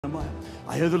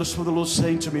I heard the Spirit of the Lord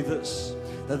saying to me this,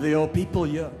 that there are people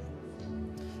here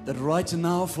that right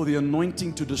now for the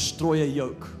anointing to destroy a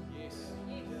yoke.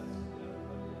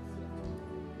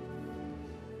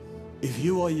 If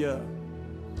you are here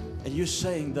and you're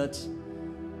saying that,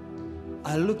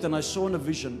 I looked and I saw in a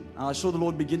vision, and I saw the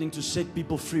Lord beginning to set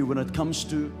people free when it comes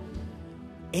to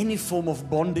any form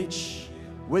of bondage,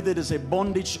 whether it is a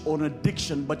bondage or an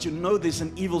addiction, but you know there's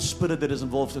an evil spirit that is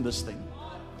involved in this thing.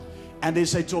 And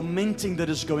there's a tormenting that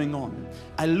is going on.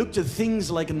 I looked at things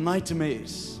like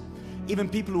nightmares, even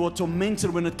people who are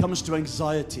tormented when it comes to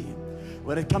anxiety,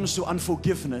 when it comes to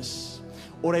unforgiveness,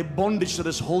 or a bondage that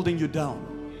is holding you down.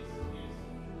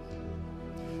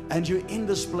 And you're in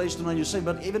this place tonight, you're saying,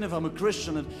 but even if I'm a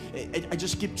Christian, and I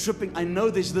just keep tripping, I know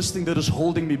there's this thing that is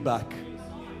holding me back.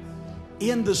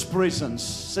 In this presence,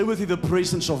 say with me, the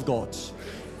presence of God,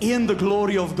 in the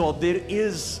glory of God, there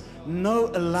is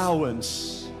no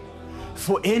allowance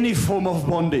for any form of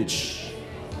bondage.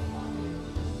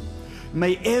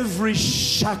 May every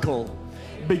shackle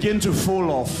begin to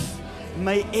fall off.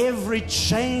 May every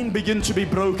chain begin to be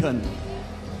broken.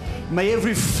 May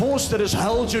every force that has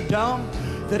held you down,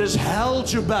 that has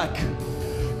held you back,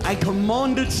 I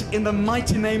command it in the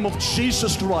mighty name of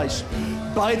Jesus Christ,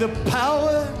 by the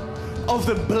power of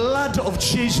the blood of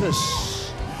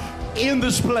Jesus in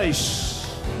this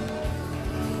place,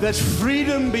 that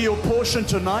freedom be your portion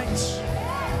tonight.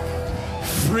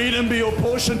 Freedom be your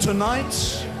portion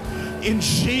tonight in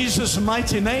Jesus'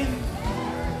 mighty name.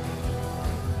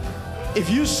 If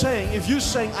you're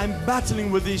saying I'm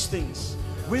battling with these things,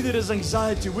 whether it is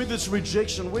anxiety, whether it's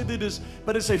rejection, whether it is,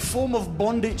 but it's a form of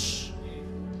bondage,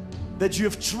 that you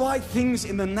have tried things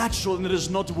in the natural and it is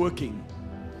not working,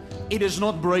 it is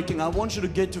not breaking, I want you to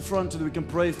get to front so that we can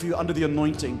pray for you under the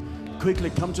anointing.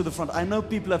 Quickly come to the front. I know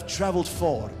people have traveled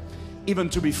far even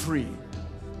to be free.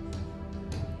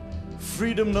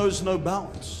 Freedom knows no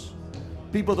bounds.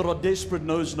 People that are desperate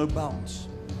knows no bounds.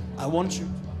 I want you.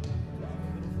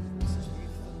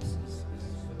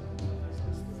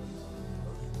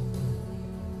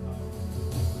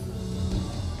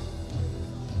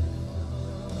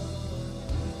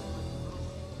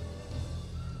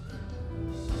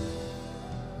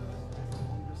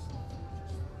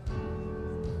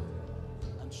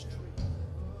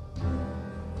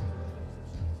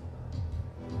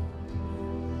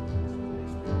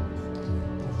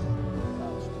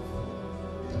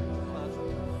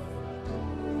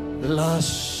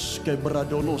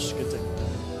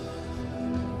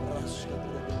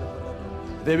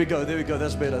 There we go,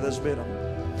 that's better, that's better.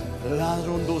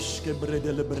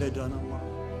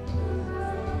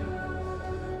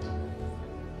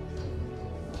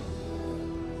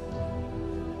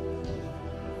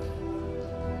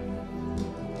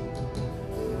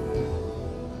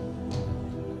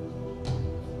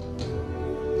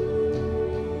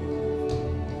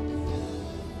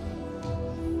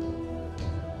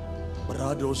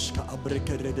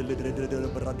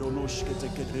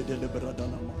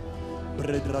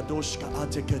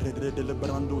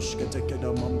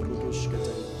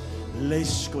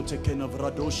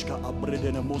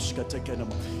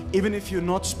 Even if you're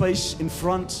not space in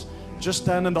front, just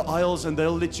stand in the aisles and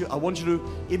they'll let you. I want you to,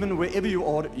 even wherever you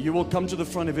are, you will come to the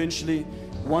front eventually.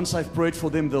 Once I've prayed for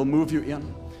them, they'll move you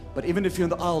in. But even if you're in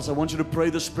the aisles, I want you to pray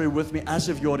this prayer with me as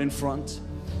if you're in front,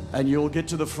 and you'll get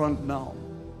to the front now.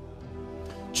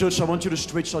 Church, I want you to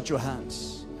stretch out your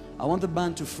hands. I want the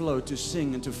band to flow, to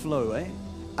sing and to flow, eh?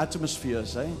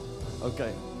 Atmospheres, eh?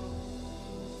 Okay.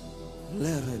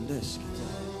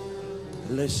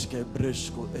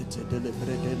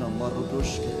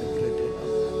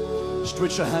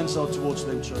 Stretch your hands out towards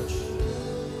them, church.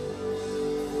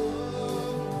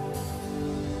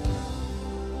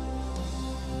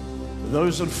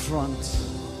 Those in front,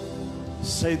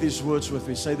 say these words with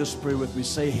me, say this prayer with me.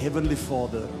 Say, Heavenly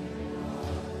Father,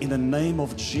 in the name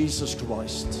of Jesus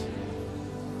Christ,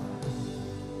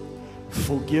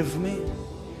 forgive me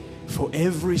for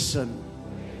every sin.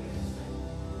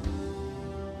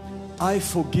 I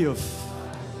forgive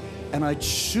and I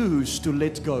choose to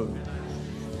let go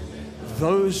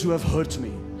those who have hurt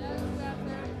me,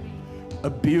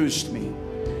 abused me.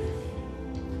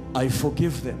 I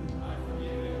forgive them.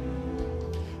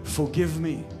 Forgive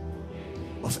me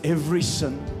of every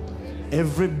sin,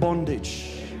 every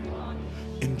bondage.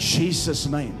 In Jesus'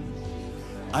 name,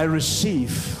 I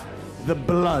receive the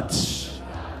blood.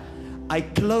 I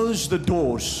close the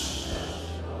doors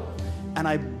and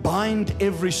I bind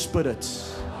every spirit.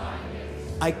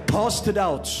 I cast it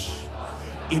out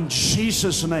in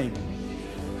Jesus' name.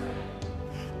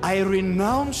 I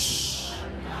renounce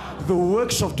the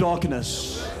works of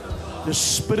darkness the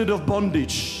spirit of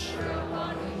bondage,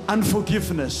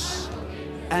 unforgiveness,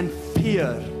 and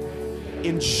fear.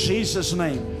 In Jesus'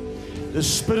 name. The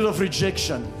spirit of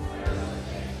rejection.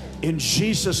 In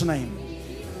Jesus' name.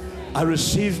 I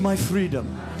receive my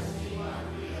freedom.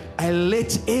 I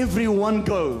let everyone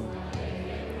go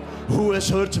who has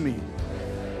hurt me.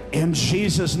 In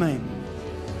Jesus' name.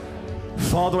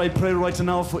 Father, I pray right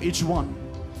now for each one.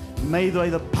 May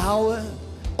the power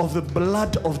of the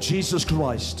blood of Jesus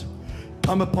Christ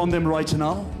come upon them right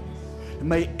now.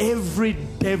 May every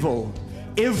devil,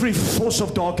 every force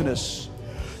of darkness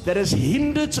that has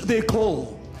hindered their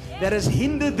call, that has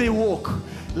hindered their walk,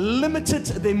 limited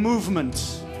their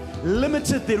movement,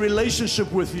 limited their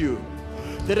relationship with you,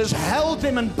 that has held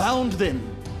them and bound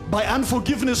them by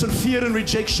unforgiveness and fear and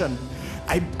rejection,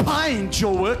 I bind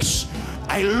your works.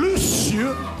 I loose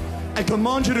you. I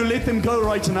command you to let them go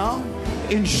right now.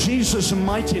 In Jesus'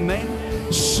 mighty name.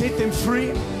 Set them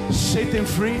free. Set them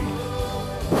free.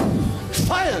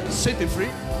 Fire! Set them free.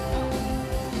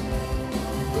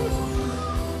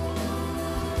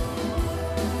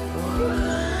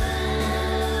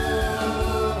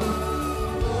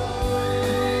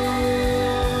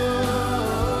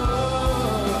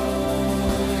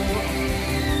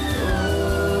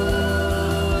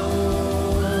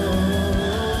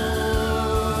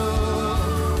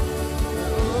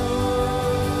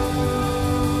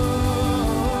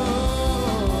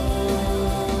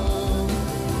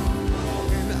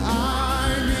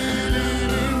 I need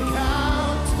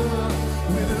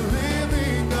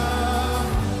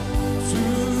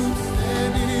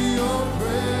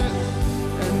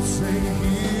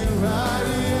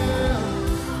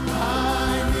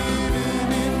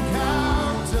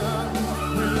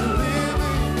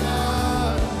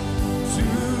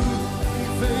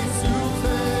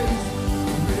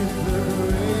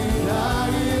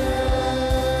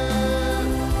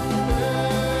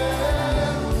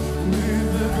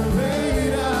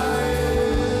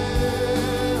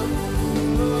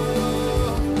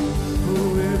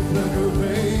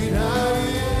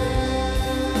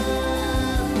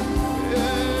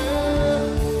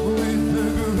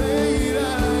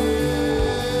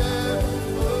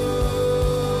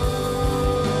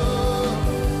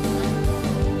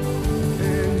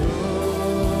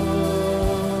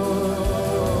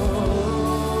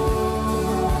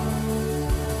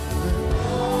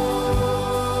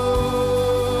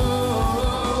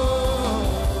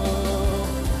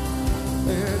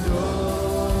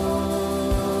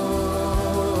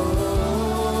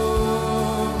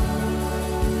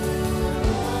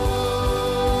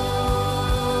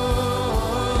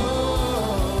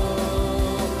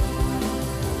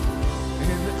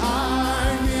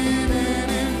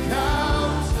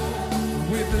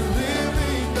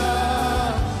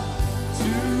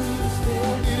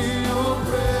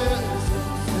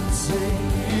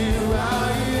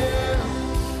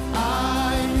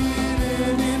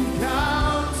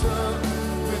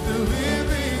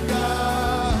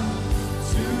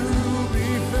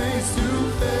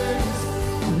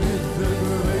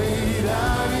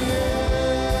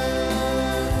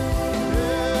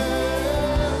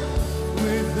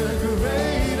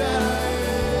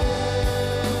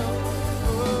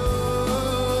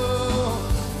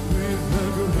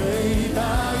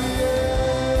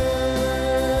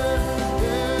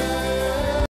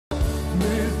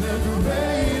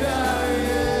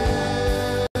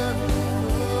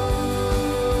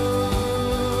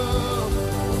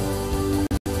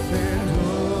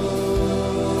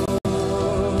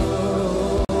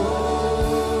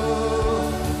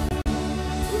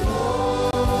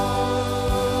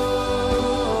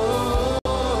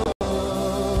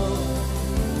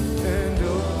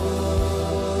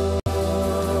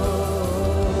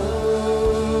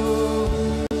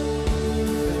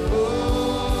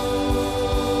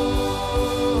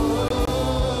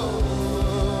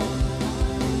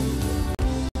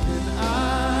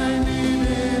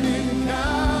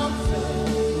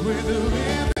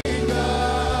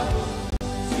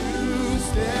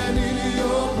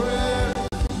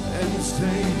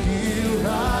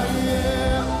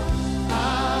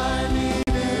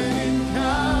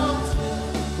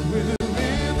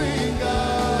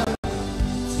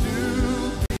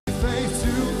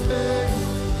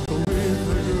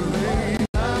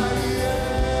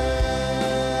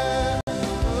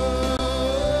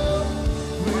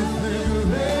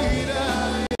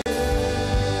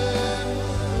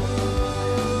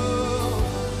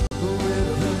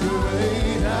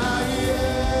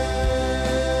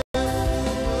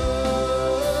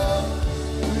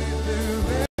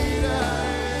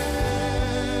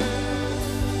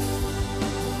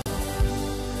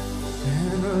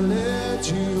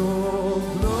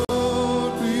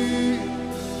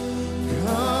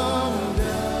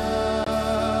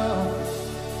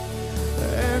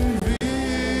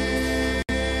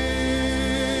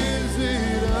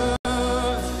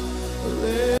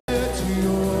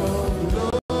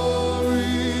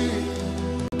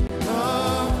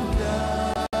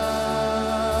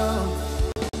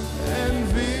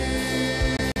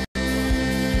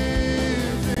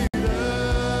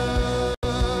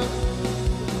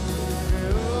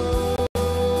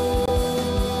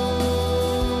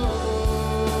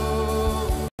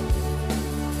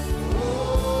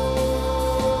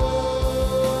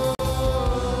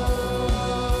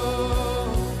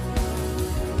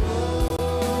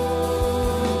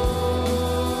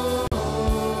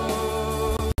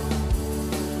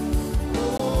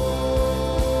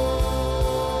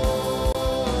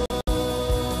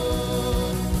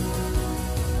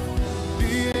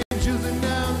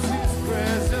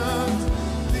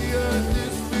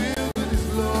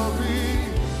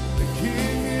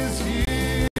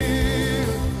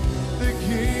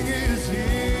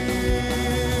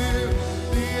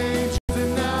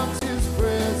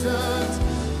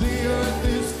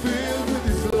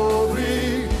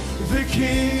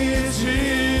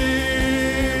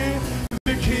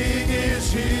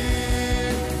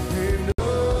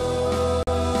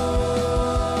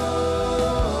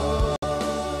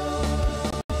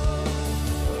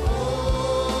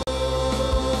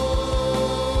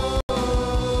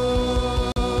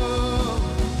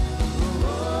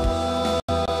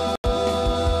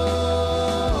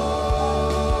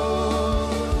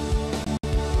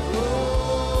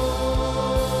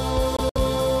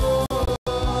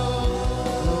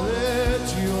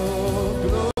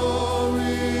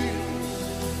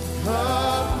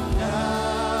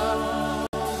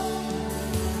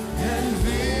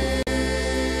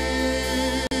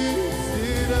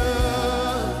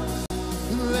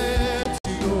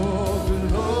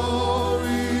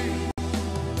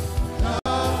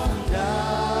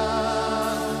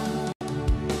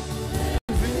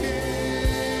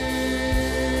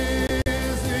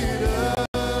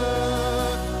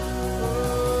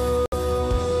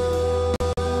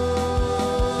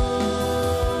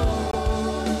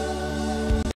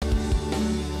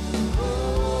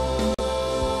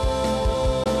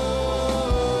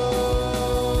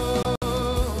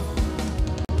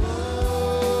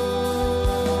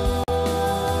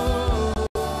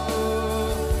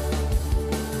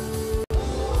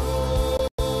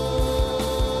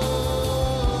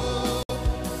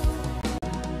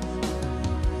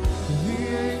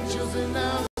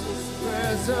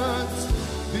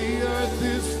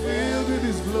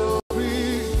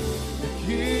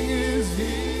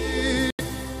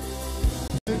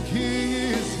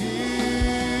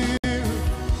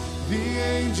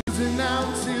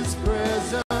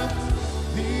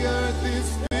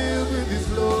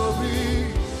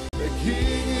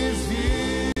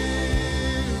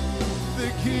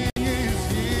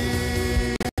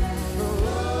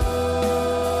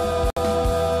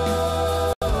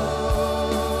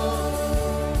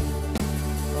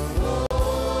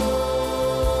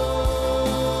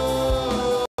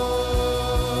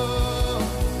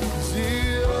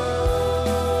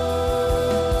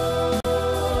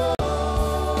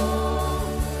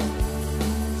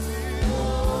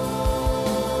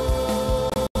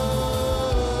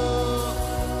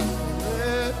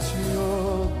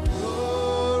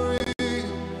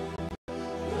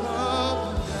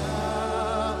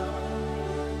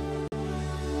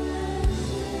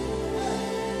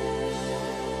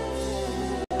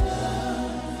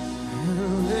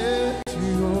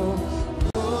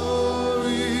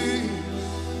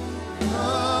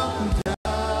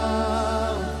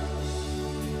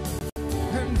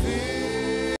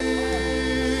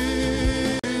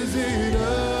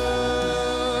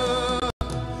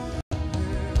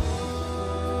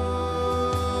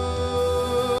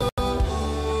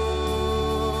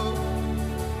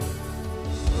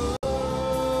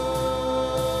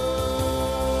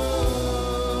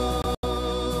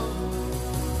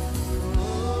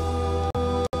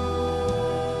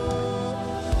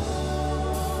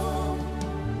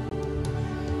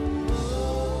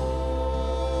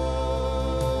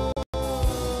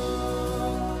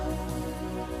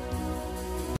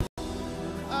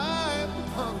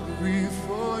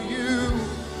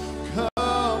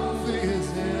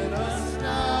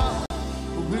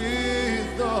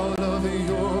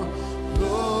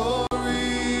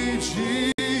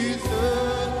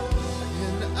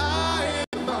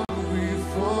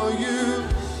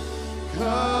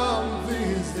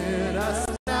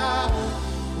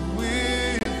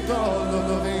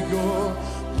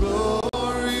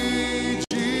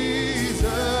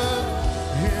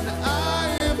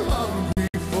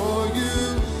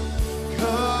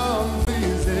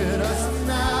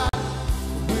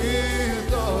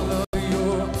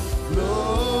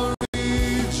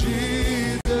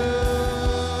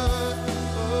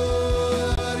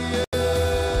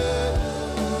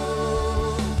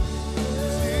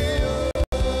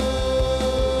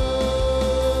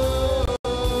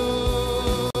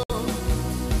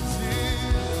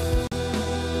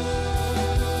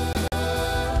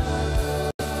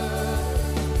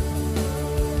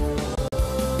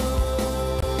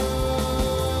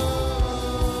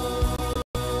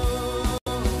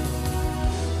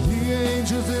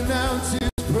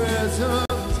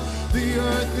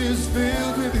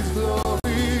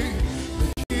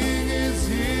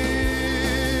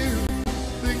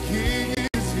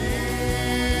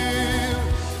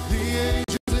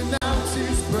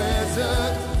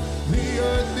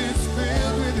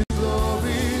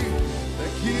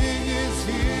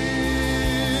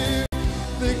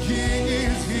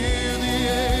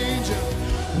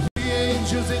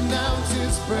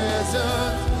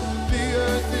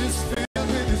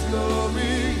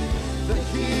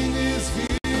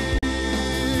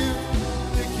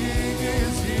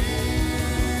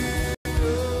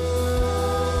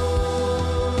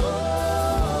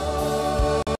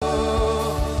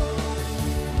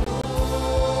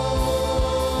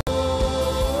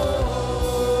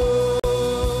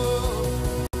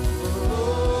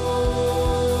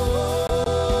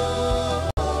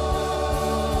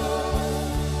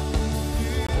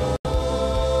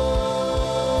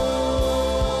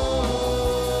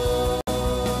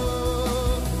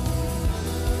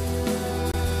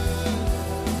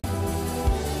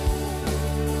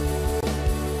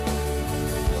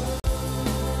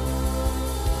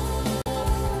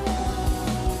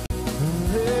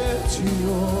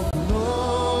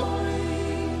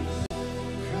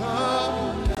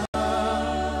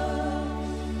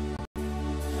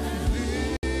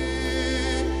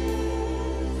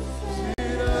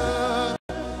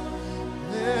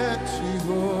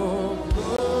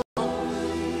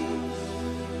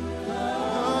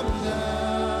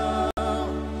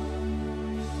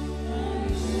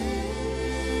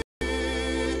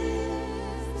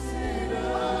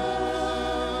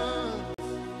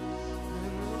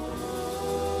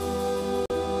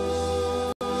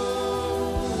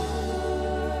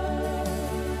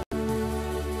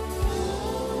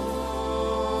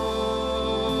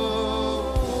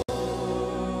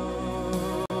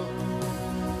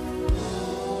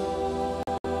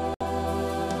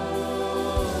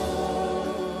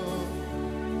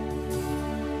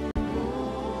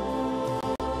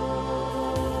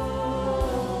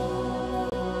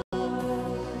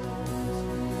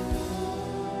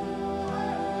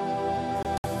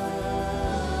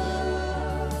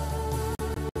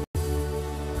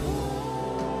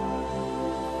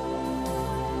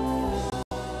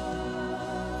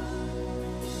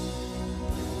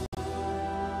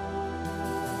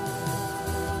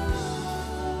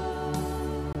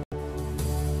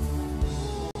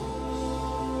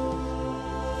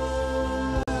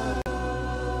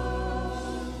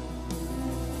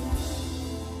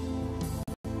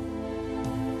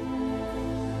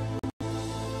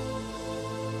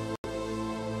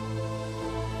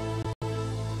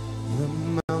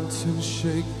mountains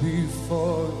shake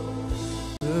before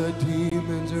the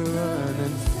demons run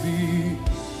and flee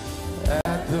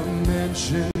at the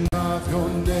mention of your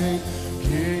name,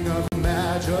 King of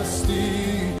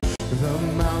majesty. The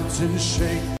mountains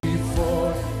shake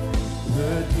before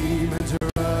the demons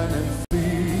run and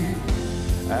flee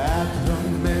at the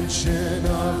mention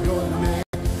of your name,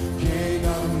 King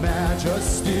of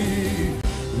majesty.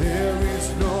 There is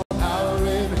no power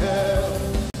in hell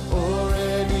or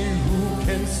any who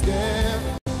can stand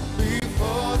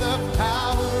before the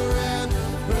power and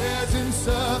presence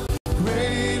of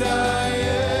great I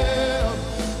am,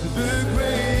 the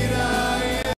great I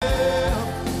am,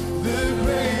 the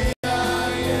great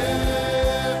I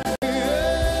am,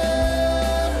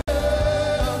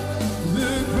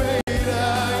 the great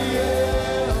I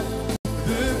am,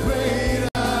 the great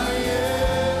I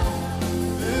am,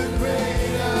 the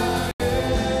great I am.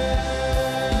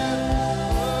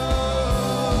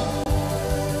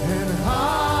 And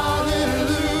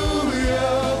hallelujah,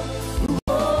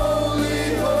 holy,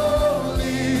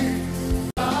 holy,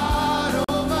 God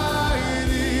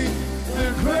Almighty, the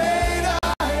great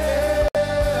I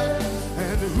am,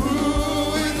 and who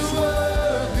is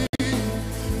worthy,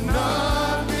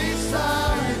 none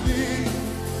beside thee,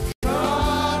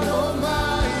 God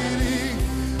Almighty,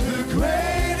 the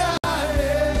great I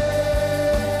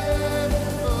am,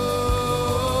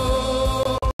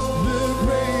 oh, the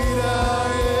great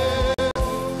I am,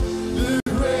 the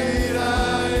great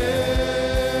I am,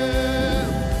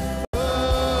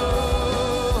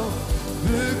 oh,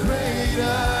 the great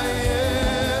I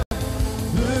am,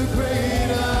 the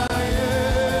great I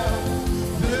am,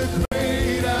 the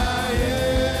great I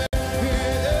am.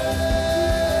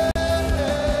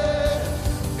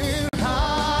 In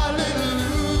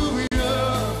hallelujah,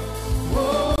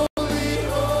 holy,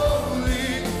 holy,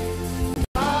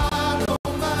 God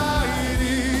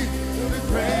Almighty, the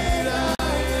great I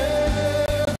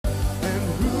am, and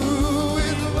who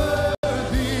is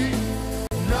worthy,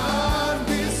 none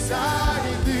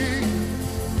beside thee,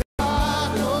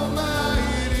 God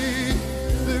Almighty,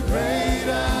 the great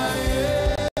I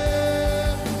am,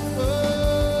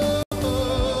 oh,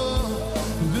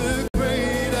 the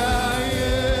great I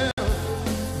am,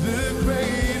 the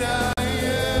great I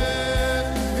am,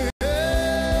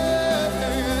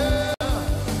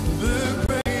 the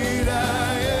great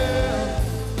I am,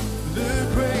 the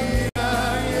great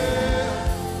I am,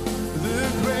 the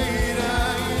great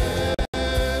I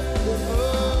am,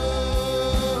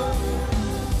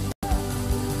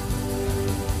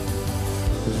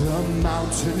 the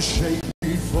mountains shake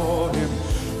before him,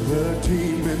 the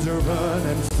demons run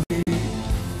and flee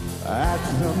at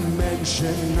the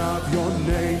mention of your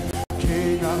name,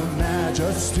 King of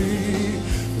majesty.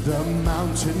 The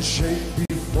mountains shake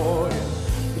before him,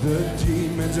 the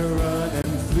demons run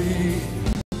and flee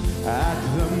at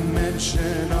the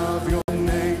mention of your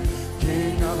name,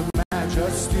 King of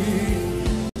majesty.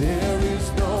 There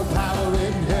is no power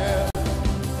in hell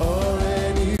or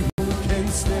any who can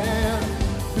stand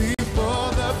before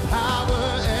the power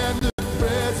and the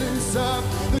presence of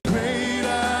the great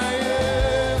I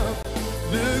am,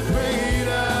 the great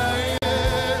I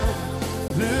am,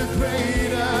 the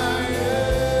great I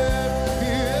am,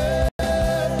 yeah,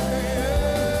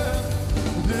 yeah.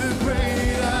 The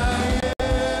great I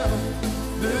am,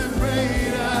 the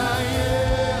great I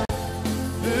am,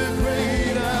 the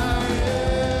great I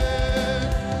am.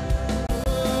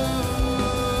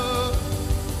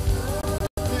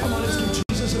 Come on, let's give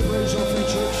Jesus a praise offering,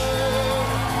 church.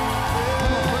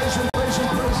 Come on, praise him, praise him,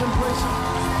 praise him, praise him.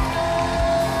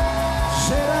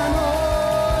 Said I know.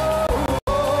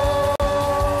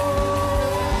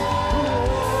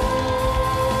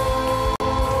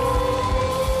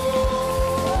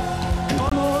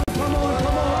 Come on, come on,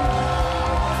 come on.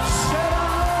 Said I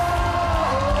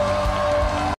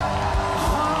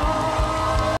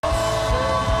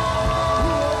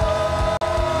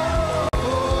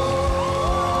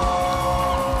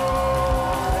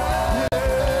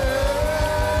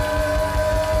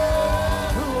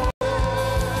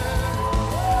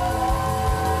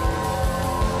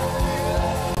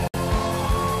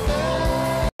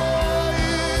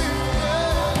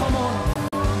Come on.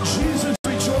 Jesus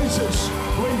rejoices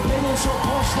when demons are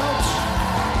cast out.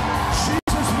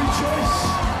 Jesus rejoices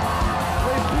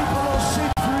when people are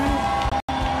set free.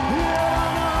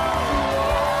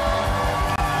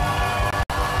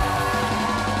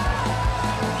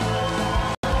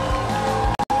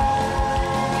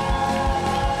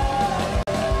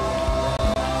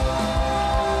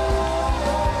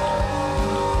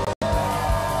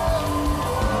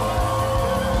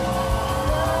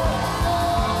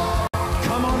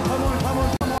 Come on, come on, come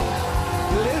on, come on.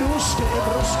 Let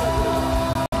us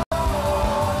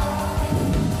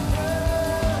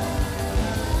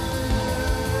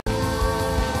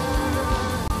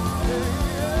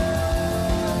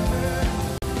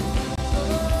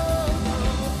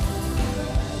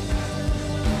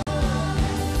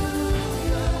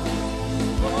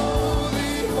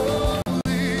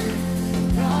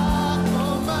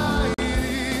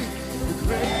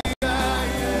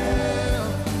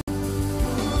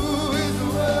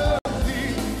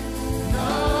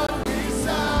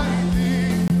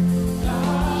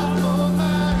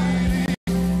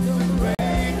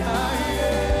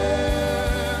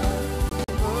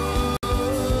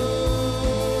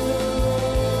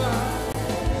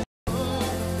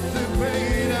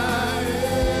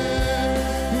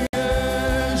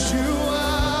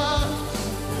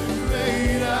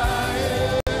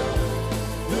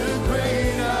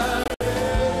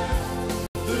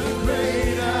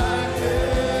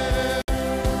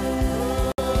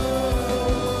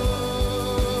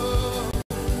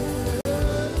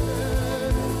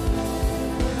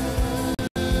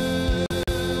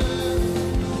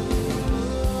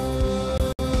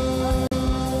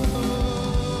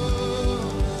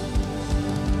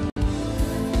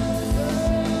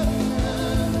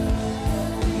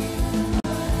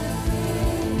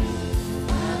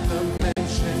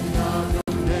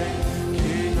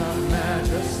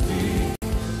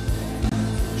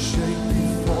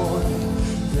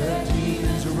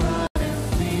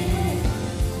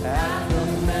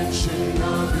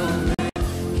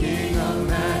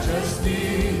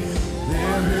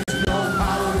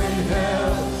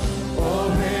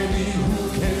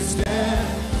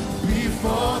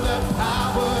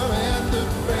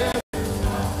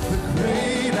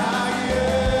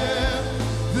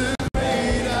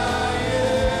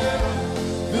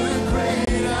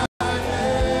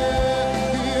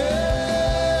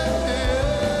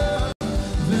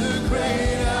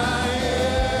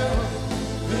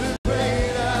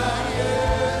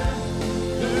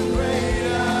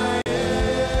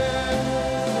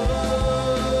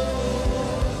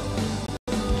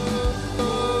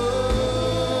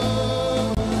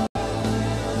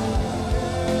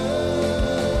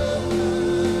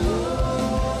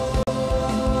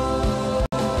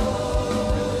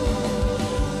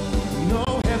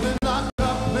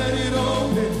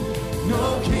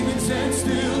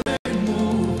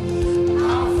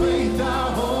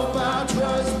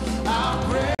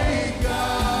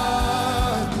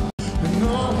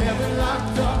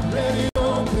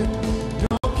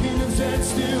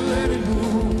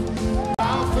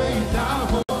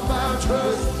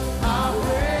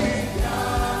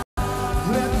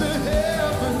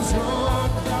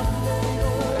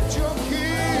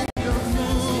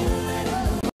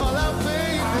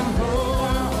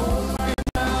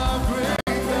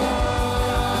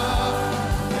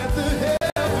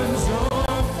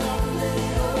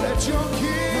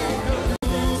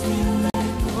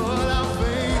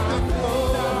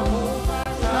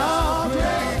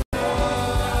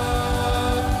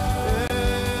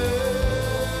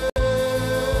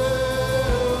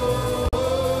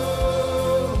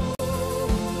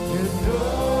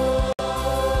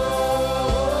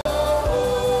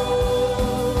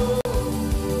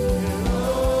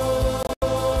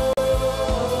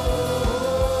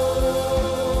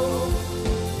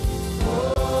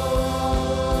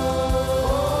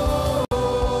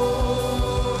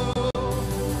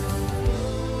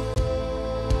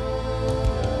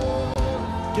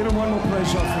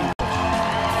praise offering.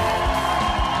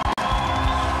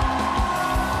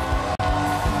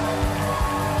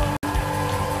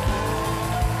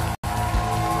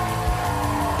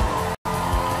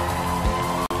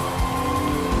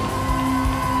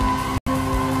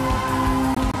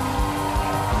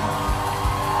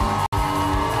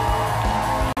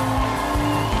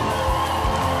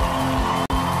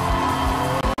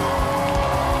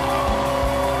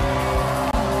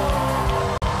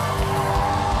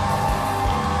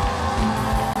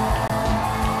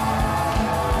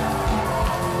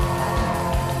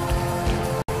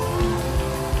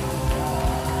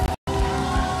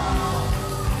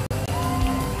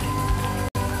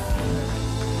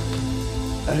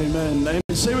 Amen. Amen.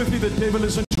 Say with me, the devil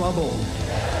is in trouble.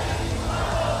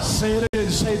 Say it again.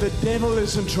 Say, the devil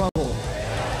is in trouble.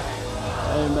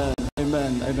 Amen.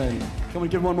 Amen. Amen. Come on,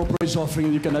 give one more praise offering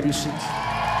and you can have your seat.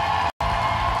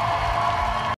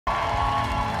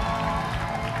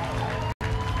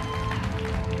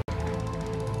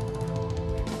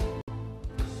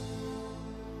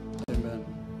 Amen.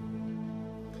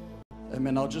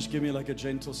 Amen. Now just give me like a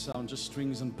gentle sound, just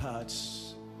strings and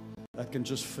pads that can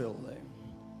just fill there.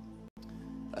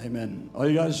 Amen. Are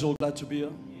you guys all glad to be here?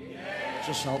 Yeah.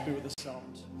 Just help me with the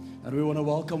sound. And we want to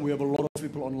welcome, we have a lot of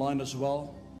people online as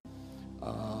well.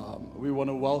 We want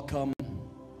to welcome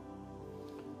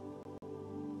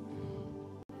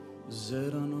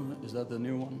Zerano. Is that the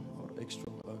new one or extra?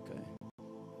 Okay.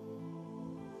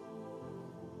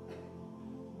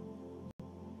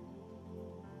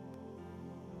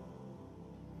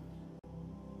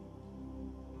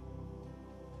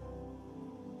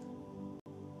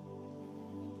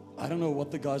 I don't know what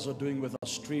the guys are doing with our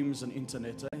streams and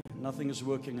internet. Nothing is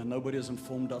working and nobody has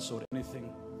informed us or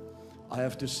anything. I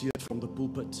have to see it from the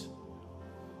pulpit.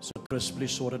 So Chris,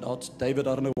 please sort it out. David,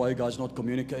 I don't know why you guys are not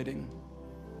communicating.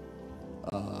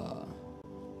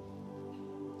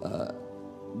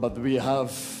 But we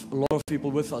have a lot of people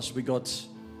with us. We got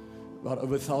about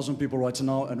over 1,000 people right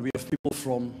now, and we have people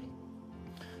from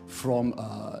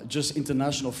just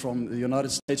international, from the United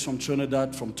States, from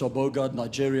Trinidad, from Tobago,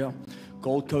 Nigeria,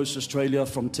 Gold Coast, Australia,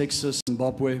 from Texas,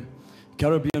 Zimbabwe,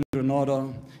 Caribbean,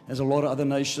 Grenada. There's a lot of other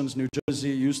nations, New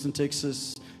Jersey, Houston,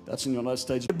 Texas. That's in the United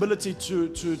States. The ability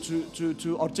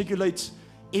to articulate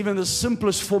even the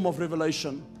simplest form of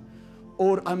revelation.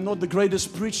 Or I'm not the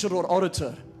greatest preacher or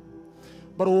orator.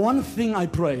 But one thing I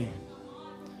pray,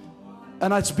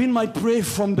 and it's been my prayer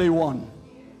from day one,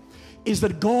 is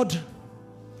that God,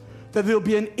 that there will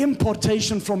be an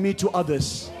importation from me to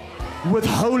others with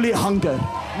holy hunger.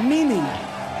 Meaning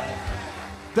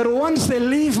that once they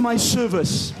leave my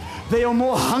service, they are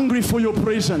more hungry for your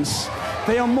presence.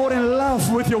 They are more in love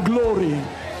with your glory.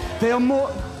 They are more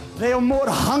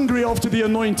hungry after the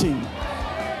anointing.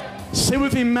 Say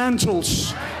with me,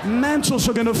 mantles. Mantles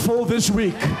are going to fall this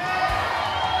week.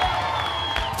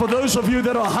 For those of you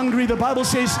that are hungry, the Bible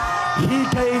says He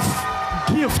gave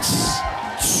gifts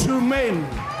to men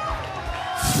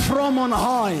from on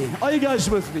high. Are you guys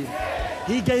with me?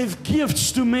 He gave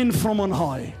gifts to men from on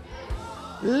high.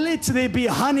 Let there be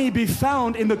honey be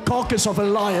found in the carcass of a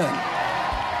lion.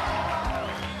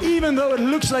 Even though it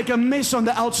looks like a mess on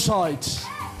the outside,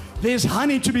 there's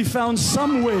honey to be found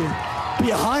somewhere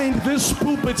behind this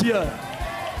pulpit here.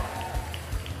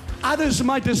 Others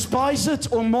might despise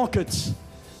it or mock it,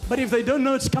 but if they don't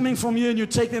know it's coming from you and you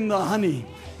take them the honey,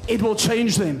 it will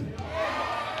change them.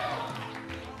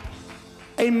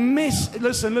 A mess,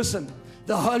 listen.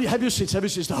 Have your seats.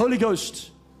 The Holy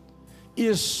Ghost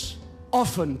is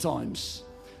oftentimes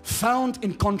found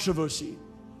in controversy.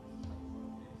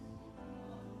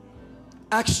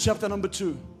 Acts chapter number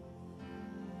 2.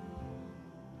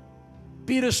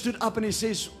 Peter stood up and he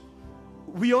says,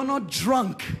 we are not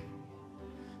drunk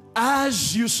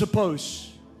as you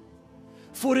suppose,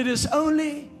 for it is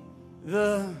only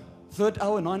the third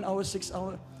hour, 9 hours, 6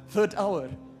 hour, third hour.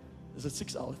 Is it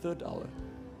 6 hour, third hour?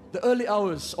 The early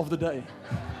hours of the day.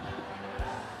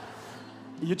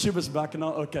 YouTube is back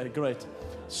now. Okay, great.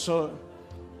 So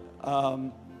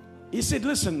he said,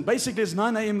 listen, basically it's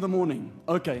 9 a.m. in the morning.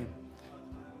 Okay.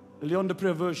 Leon Du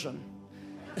Preez version.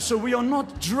 So we are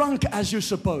not drunk as you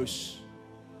suppose.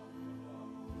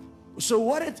 So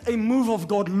what did a move of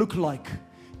God look like?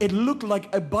 It looked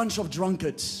like a bunch of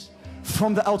drunkards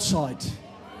from the outside.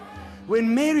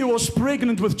 When Mary was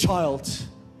pregnant with child,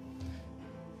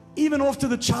 even after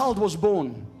the child was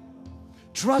born,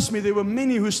 trust me, there were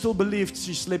many who still believed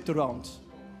she slept around.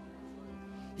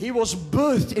 He was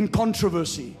birthed in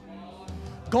controversy.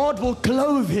 God will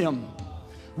clothe him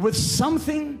with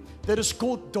something that is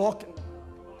called dark.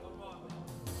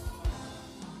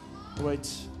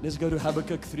 Wait, let's go to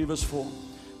Habakkuk 3 verse 4.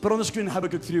 Put on the screen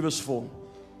Habakkuk 3 verse 4.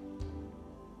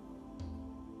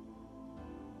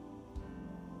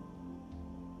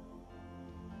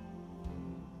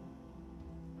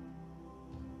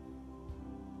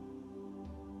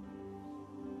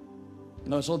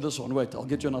 No, it's not this one. Wait, I'll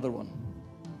get you another one.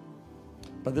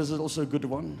 But this is also a good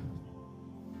one.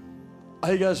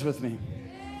 Are you guys with me?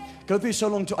 Go through so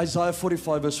long to Isaiah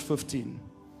 45 verse 15.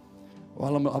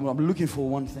 Well, I'm looking for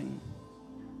one thing.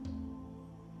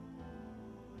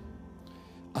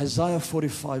 Isaiah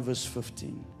 45 verse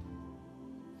 15.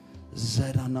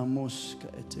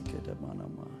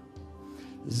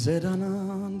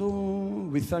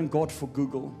 We thank God for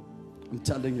Google. I'm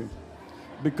telling you.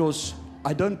 Because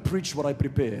I don't preach what I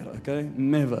prepare, okay?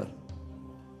 Never.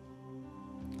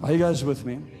 Are you guys with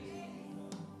me?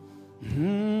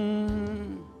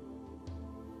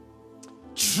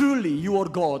 Truly, you are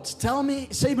God. Tell me,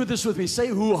 say this with me. Say,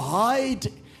 who hide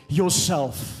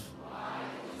yourself.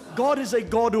 God is a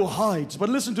God who hides. But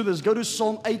listen to this. Go to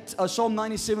Psalm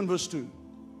 97 verse 2.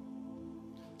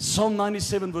 Psalm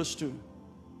 97 verse 2.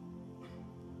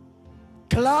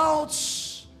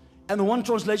 Clouds, and one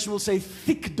translation will say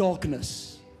thick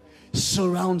darkness,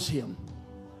 surrounds him.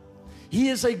 He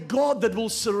is a God that will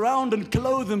surround and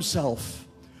clothe himself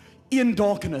in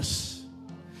darkness.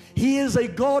 He is a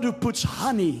God who puts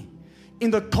honey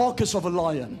in the carcass of a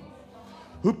lion,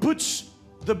 who puts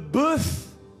the birth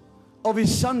of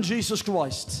his son Jesus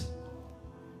Christ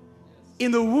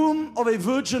in the womb of a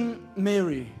Virgin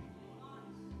Mary,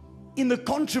 in the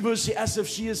controversy as if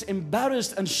she is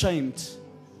embarrassed and shamed,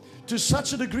 to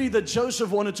such a degree that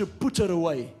Joseph wanted to put her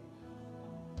away.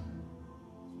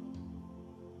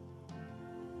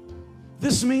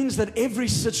 This means that every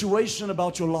situation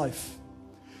about your life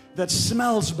that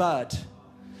smells bad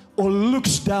or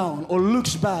looks down or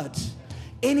looks bad,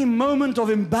 any moment of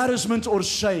embarrassment or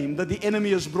shame that the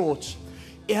enemy has brought,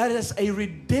 it has a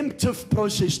redemptive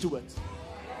process to it.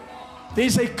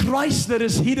 There's a Christ that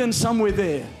is hidden somewhere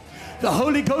there. The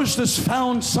Holy Ghost is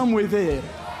found somewhere there.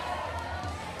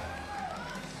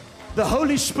 The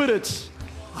Holy Spirit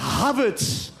hovered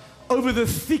over the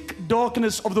thick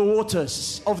darkness of the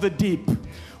waters of the deep.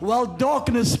 While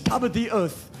darkness covered the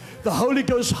earth, the Holy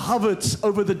Ghost hovered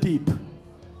over the deep.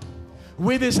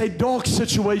 Where there's a dark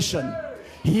situation,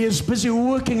 He is busy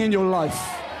working in your life.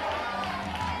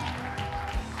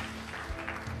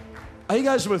 Are you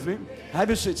guys with me? Have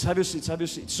your seats, have your seats, have your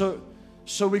seats.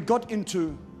 So we got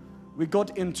into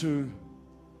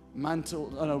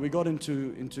mantle. Oh no, we got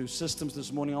into systems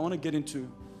this morning. I want to get into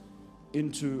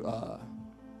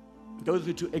go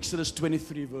through to Exodus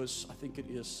 23 verse, I think it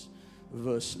is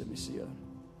verse, let me see here.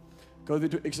 Go through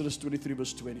to Exodus 23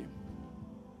 verse 20.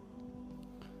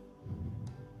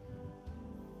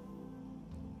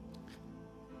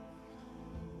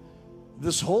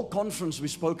 This whole conference we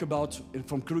spoke about,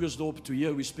 from Krugersdorp to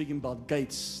here, we're speaking about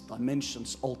gates,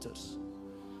 dimensions, altars,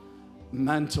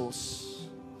 mantles.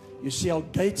 You see, our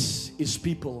gates is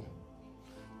people,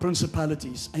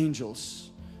 principalities, angels,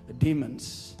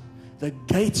 demons. The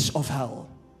gates of hell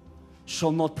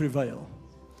shall not prevail.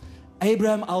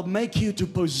 Abraham, I'll make you to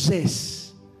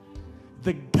possess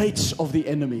the gates of the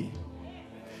enemy.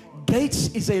 Gates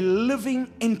is a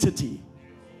living entity.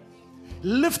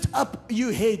 Lift up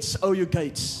your heads, O you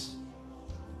gates.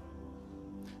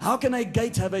 How can a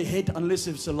gate have a head unless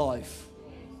it's alive?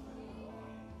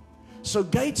 So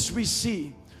gates we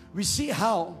see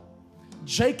how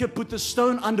Jacob put the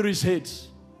stone under his head.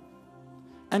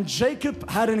 And Jacob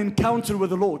had an encounter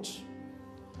with the Lord.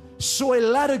 Saw a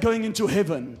ladder going into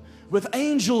heaven with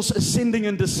angels ascending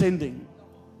and descending.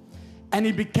 And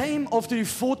he became, after he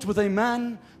fought with a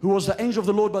man who was the angel of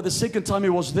the Lord by the second time he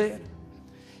was there,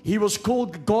 he was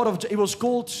called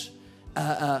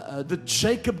the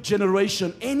Jacob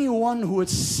generation. Anyone who would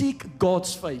seek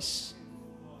God's face.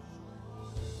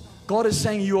 God is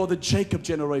saying you are the Jacob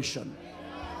generation.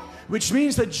 Which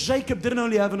means that Jacob didn't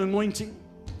only have an anointing.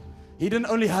 He didn't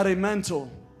only have a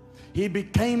mantle. He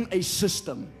became a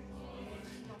system.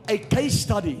 A case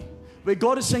study. Where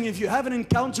God is saying if you have an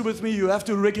encounter with me, you have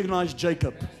to recognize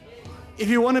Jacob. If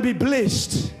you want to be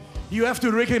blessed, you have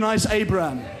to recognize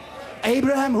Abraham.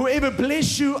 Abraham, whoever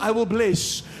bless you, I will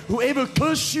bless. Whoever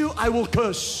curse you, I will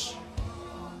curse.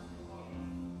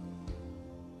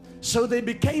 So they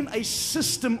became a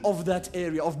system of that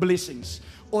area of blessings,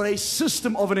 or a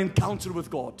system of an encounter with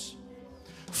God.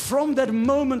 From that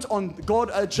moment on,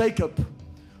 Jacob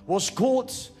was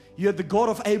called, you had the God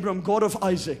of Abraham, God of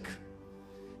Isaac.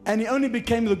 And he only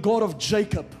became the God of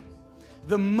Jacob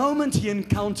the moment he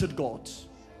encountered God.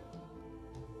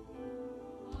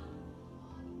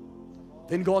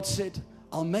 Then God said,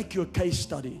 I'll make you a case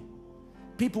study.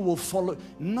 people will follow.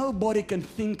 Nobody can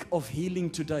think of healing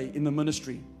today in the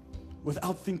ministry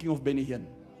without thinking of Benny Hinn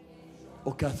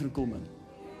or Catherine Kuhlman.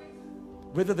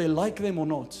 Whether they like them or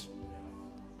not.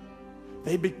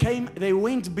 They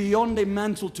went beyond a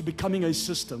mantle to becoming a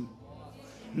system.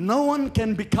 No one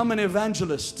can become an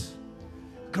evangelist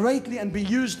greatly and be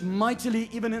used mightily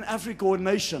even in Africa or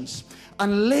nations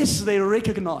unless they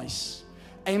recognize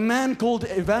a man called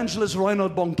Evangelist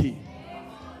Reinhard Bonnke.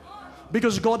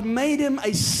 Because God made him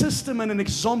a system and an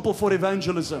example for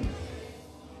evangelism.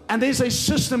 And there's a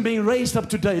system being raised up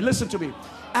today. Listen to me.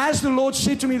 As the Lord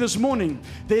said to me this morning,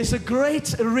 there's a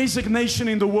great resignation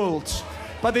in the world,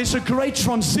 but there's a great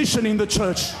transition in the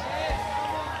church.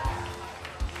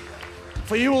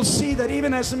 For you will see that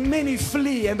even as many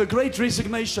flee and the great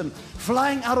resignation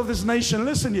flying out of this nation,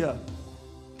 listen here,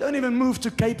 don't even move to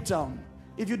Cape Town.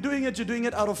 If you're doing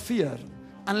it out of fear,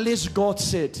 unless God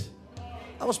said.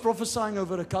 I was prophesying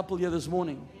over a couple here this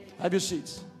morning. Have your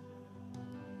seats.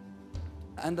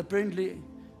 And apparently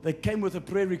they came with a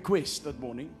prayer request that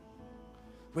morning,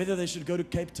 whether they should go to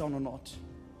Cape Town or not.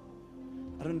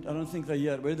 I don't think they're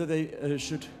here. Whether they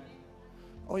should.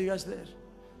 Oh, you guys there?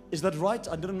 Is that right?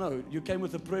 I didn't know. You came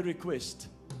with a prayer request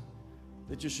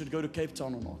that you should go to Cape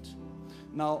Town or not.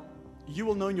 Now, you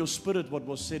will know in your spirit what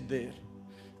was said there.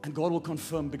 And God will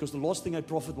confirm, because the last thing a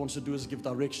prophet wants to do is give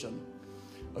direction.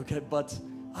 Okay, but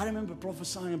I remember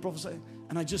prophesying,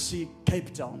 and I just see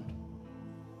Cape Town.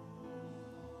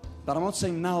 But I'm not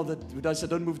saying now that I said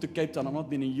don't move to Cape Town. I'm not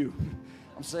meaning you.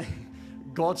 I'm saying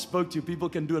God spoke to you. People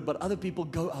can do it, but other people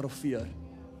go out of fear.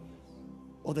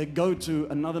 Or they go to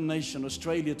another nation,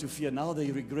 Australia, to fear. Now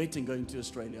they're regretting going to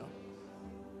Australia.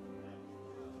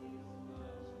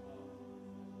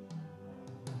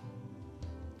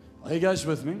 Are you guys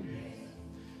with me?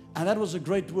 And that was a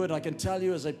great word. I can tell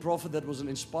you as a prophet, that was an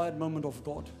inspired moment of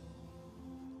God.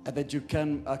 And that you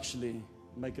can actually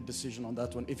make a decision on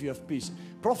that one if you have peace.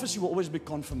 Prophecy will always be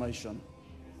confirmation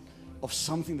of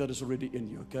something that is already in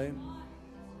you, okay?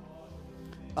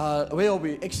 Where are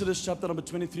we? Exodus chapter number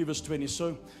 23 verse 20.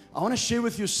 So I want to share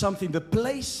with you something. The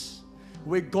place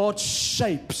where God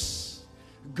shapes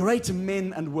great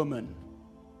men and women.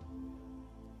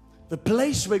 The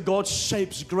place where God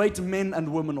shapes great men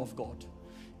and women of God.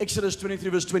 Exodus 23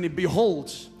 verse 20.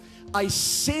 Behold, I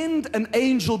send an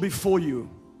angel before you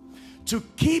to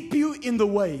keep you in the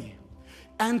way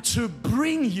and to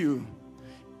bring you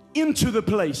into the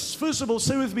place. First of all,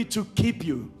 say with me, to keep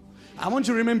you. I want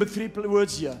you to remember three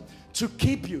words here. To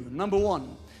keep you, number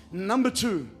one. Number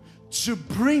two, to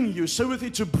bring you. Say with me,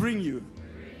 to bring you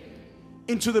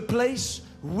into the place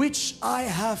which I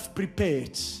have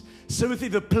prepared. Say with me,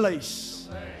 the place.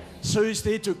 So He's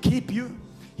there to keep you.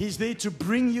 He's there to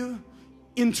bring you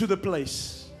into the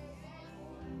place.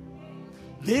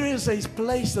 There is a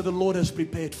place that the Lord has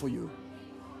prepared for you.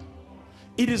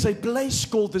 It is a place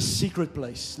called the secret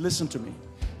place. Listen to me.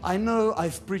 I know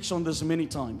I've preached on this many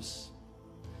times,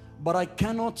 but I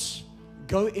cannot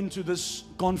go into this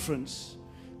conference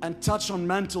and touch on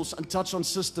mantles and touch on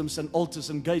systems and altars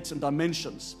and gates and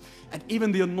dimensions and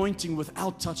even the anointing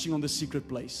without touching on the secret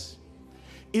place.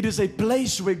 It is a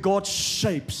place where God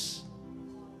shapes.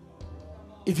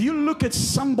 If you look at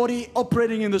somebody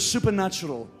operating in the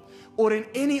supernatural or in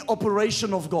any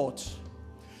operation of God,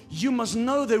 you must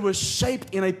know they were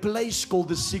shaped in a place called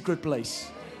the secret place.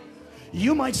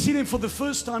 You might see them for the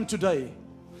first time today,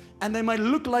 and they might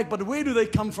look like, but where do they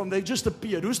come from? They just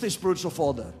appeared. Who's their spiritual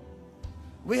father?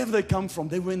 Where have they come from?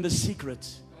 They were in the secret.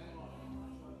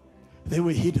 They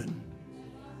were hidden.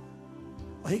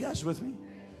 Are you guys with me?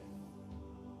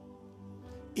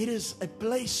 It is a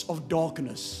place of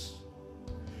darkness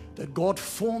that God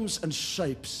forms and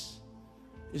shapes.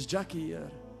 Is Jackie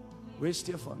here? Where's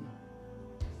Stefan?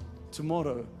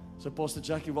 Tomorrow. So Pastor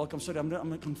Jackie, welcome. Sorry,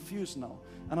 I'm confused now.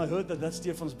 And I heard that that's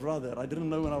Stefan's brother. I didn't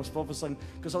know when I was prophesying,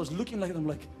 because I was looking like him,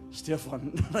 like,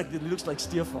 Stefan. Like, it looks like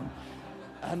Stefan.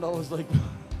 And I was like,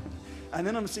 and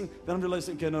then I'm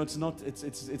realizing, okay, no, it's not, it's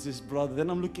his brother. Then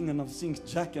I'm looking and I'm seeing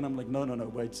Jack, and I'm like, no,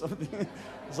 wait, something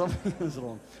is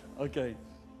wrong. Okay.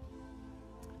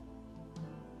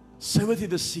 Say with you,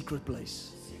 the secret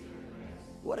place.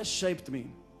 What has shaped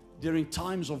me during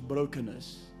times of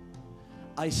brokenness?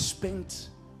 I spent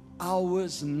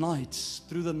hours, nights,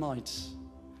 through the night,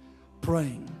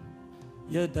 praying.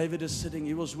 Yeah, David is sitting.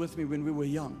 He was with me when we were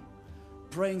young.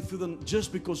 Praying through them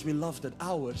just because we loved it.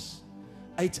 Hours,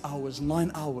 8 hours,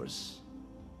 9 hours.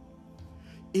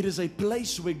 It is a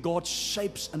place where God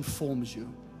shapes and forms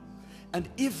you. And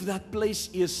if that place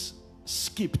is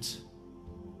skipped,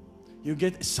 you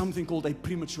get something called a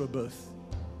premature birth.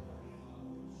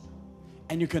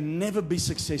 And you can never be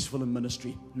successful in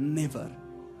ministry. Never.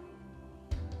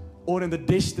 or in the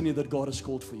destiny that God has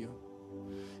called for you.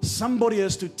 Somebody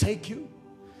has to take you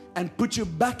and put you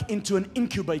back into an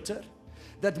incubator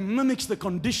that mimics the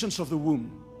conditions of the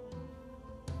womb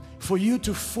for you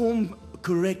to form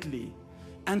correctly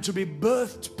and to be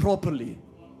birthed properly.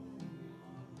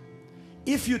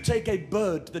 If you take a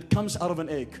bird that comes out of an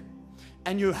egg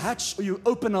and you hatch or you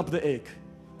open up the egg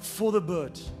for the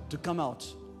bird to come out,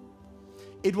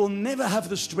 it will never have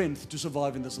the strength to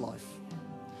survive in this life.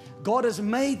 God has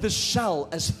made the shell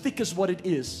as thick as what it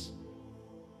is,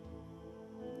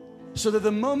 so that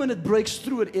the moment it breaks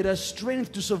through it, it has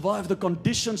strength to survive the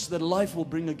conditions that life will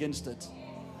bring against it.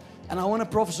 And I want to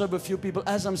prophesy over a few people.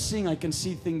 As I'm seeing, I can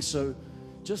see things, so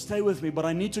just stay with me, but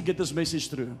I need to get this message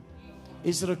through.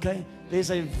 Is it okay?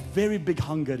 There's a very big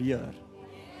hunger here.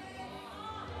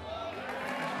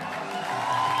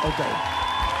 Okay.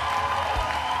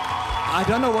 I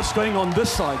don't know what's going on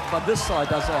this side, but this side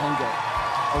has a hunger.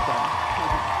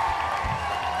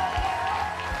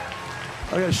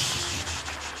 Okay. Okay, shh.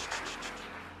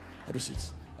 Have a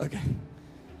seat. Okay.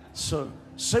 So,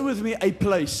 say with me, a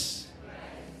place.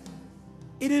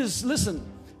 It is, listen,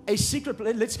 a secret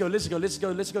place. Let's go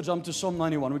jump to Psalm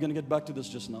 91. We're going to get back to this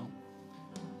just now.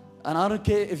 And I don't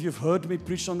care if you've heard me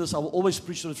preach on this. I will always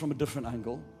preach on it from a different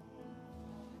angle.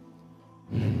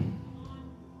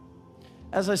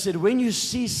 As I said, when you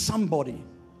see somebody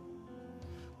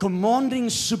commanding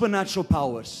supernatural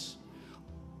powers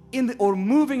or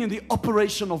moving in the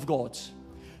operation of God,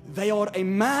 they are a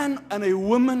man and a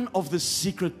woman of the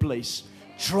secret place.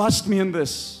 Trust me in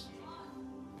this.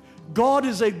 God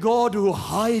is a God who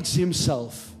hides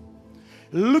Himself,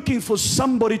 looking for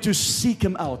somebody to seek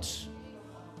Him out.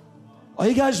 Are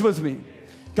you guys with me?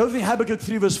 Go with me, Habakkuk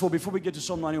 3 verse 4 before we get to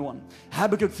Psalm 91.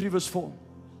 Habakkuk 3 verse 4.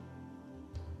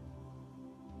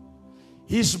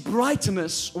 His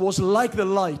brightness was like the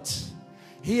light.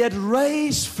 He had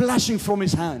rays flashing from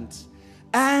His hand.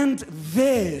 And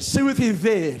there, say with me,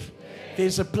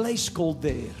 there's a place called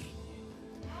there.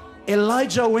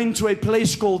 Elijah went to a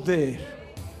place called there,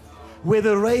 where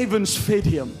the ravens fed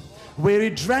him, where he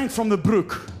drank from the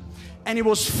brook, and he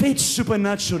was fed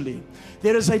supernaturally.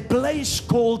 There is a place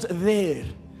called there,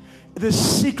 the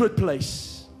secret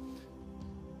place.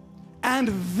 And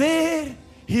there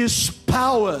His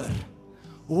power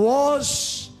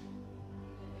was,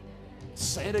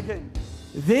 say it again,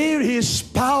 there His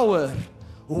power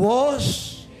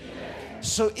was.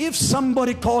 So if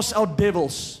somebody casts out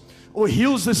devils, or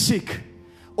heals the sick,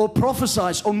 or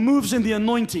prophesies, or moves in the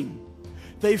anointing,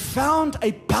 they found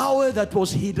a power that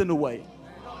was hidden away.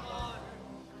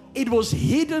 It was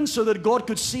hidden so that God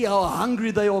could see how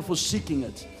hungry they are for seeking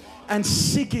it and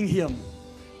seeking Him.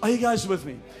 Are you guys with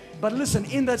me? But listen,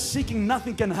 in that seeking,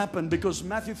 nothing can happen, because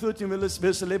Matthew 13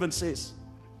 verse 11 says,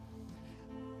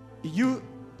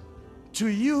 to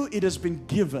you it has been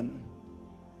given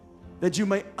that you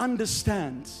may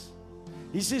understand.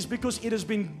 He says, because it has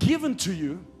been given to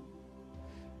you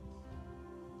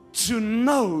to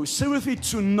know. Say with me,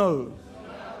 to know.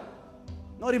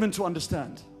 Not even to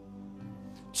understand.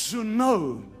 To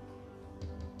know.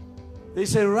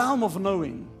 There's a realm of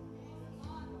knowing.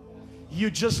 You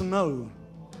just know.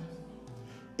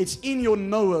 It's in your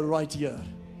knower right here.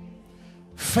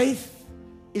 Faith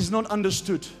is not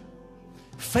understood.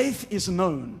 Faith is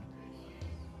known.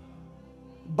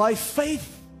 By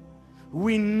faith,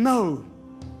 we know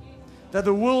that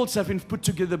the worlds have been put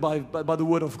together by the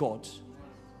Word of God.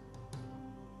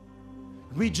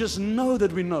 We just know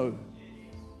that we know.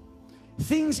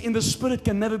 Things in the Spirit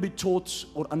can never be taught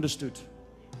or understood.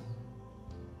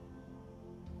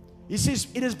 He says,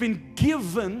 it has been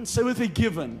given, say with me,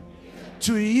 given,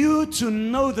 to you to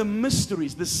know the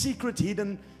mysteries, the secret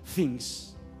hidden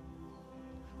things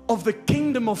of the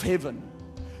kingdom of heaven.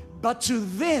 But to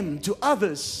them, to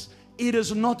others, it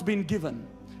has not been given.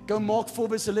 Go Mark 4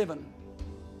 verse 11.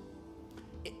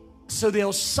 So there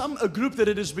are a group that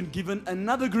it has been given,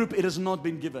 another group it has not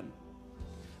been given.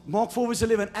 Mark 4 verse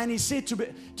 11. And he said to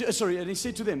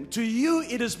them, to you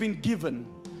it has been given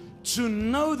to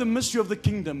know the mystery of the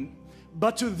kingdom,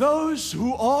 but to those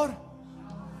who are,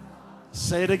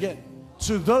 say it again,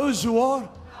 to those who are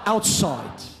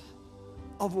outside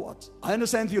of what? I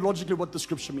understand theologically what the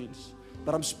scripture means,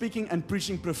 but I'm speaking and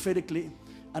preaching prophetically,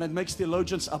 and it makes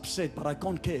theologians upset, but I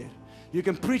can't care. You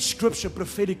can preach scripture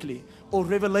prophetically, or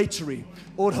revelatory,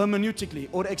 or hermeneutically,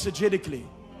 or exegetically.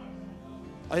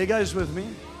 Are you guys with me?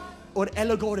 Or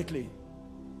allegorically.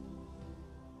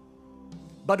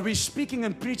 But we're speaking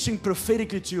and preaching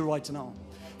prophetically to you right now.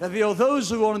 That there are those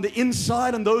who are on the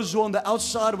inside and those who are on the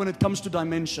outside when it comes to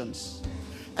dimensions.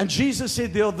 And Jesus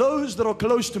said, there are those that are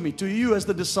close to me, to you as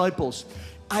the disciples.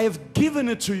 I have given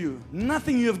it to you.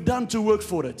 Nothing you have done to work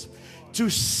for it. To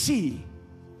see.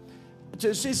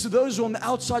 It says to those who are on the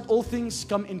outside, all things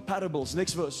come in parables.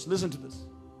 Next verse. Listen to this.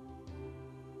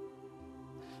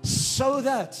 So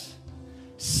that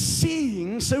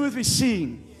seeing, say with me,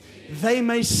 seeing, they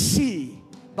may see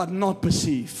but not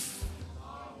perceive.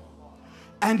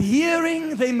 And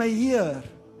hearing, they may hear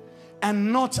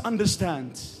and not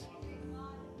understand.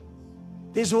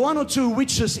 There's one or two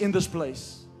witches in this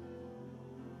place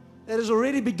that is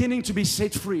already beginning to be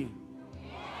set free.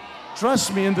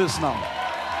 Trust me in this now.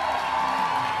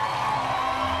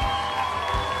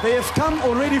 They have come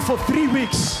already for 3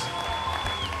 weeks.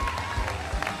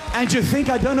 And you think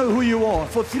I don't know who you are.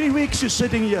 For 3 weeks you're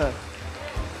sitting here.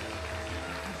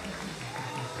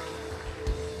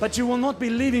 But you will not be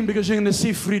leaving because you're going to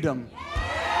see freedom.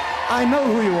 I know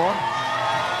who you are.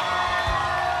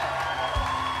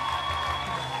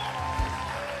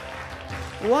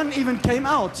 One even came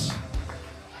out.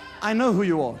 I know who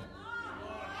you are.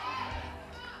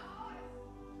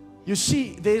 You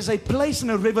see, there's a place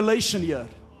and a revelation here.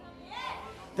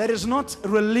 That is not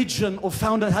religion or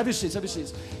found. Have you seen? Have you seen?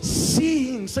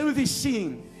 Seeing. Say with me,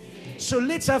 seeing. So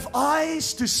let's have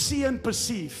eyes to see and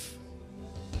perceive.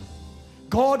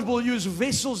 God will use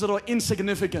vessels that are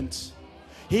insignificant.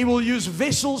 He will use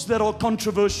vessels that are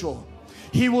controversial.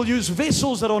 He will use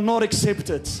vessels that are not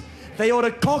accepted. They are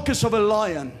a carcass of a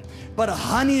lion, but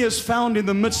honey is found in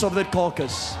the midst of that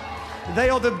carcass. They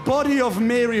are the body of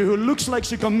Mary who looks like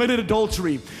she committed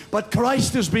adultery, but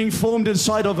Christ is being formed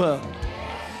inside of her.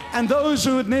 And those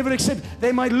who would never accept,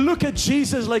 they might look at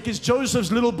Jesus like he's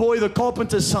Joseph's little boy, the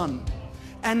carpenter's son,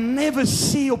 and never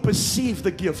see or perceive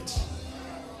the gift.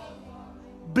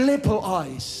 Blepo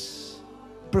eyes,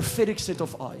 prophetic set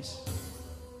of eyes.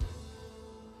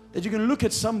 That you can look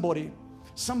at somebody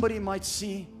might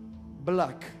see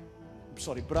brown.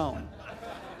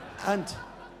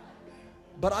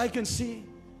 But I can see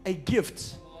a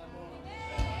gift.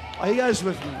 Are you guys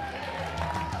with me?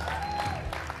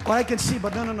 But I can see,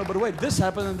 but no, but wait, this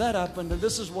happened and that happened, and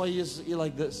this is why he's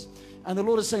like this. And the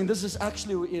Lord is saying, this is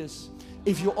actually who he is.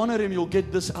 If you honor him, you'll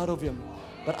get this out of him.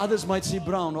 But others might see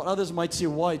brown, or others might see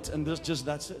white, and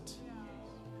that's it.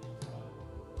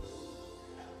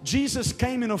 Jesus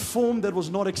came in a form that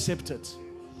was not accepted.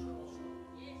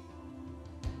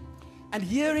 And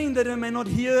hearing that they may not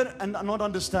hear and not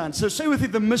understand. So say with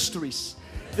it, the mysteries,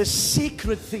 the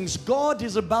secret things. God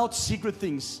is about secret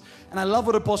things. And I love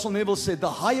what Apostle Neville said, the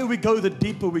higher we go, the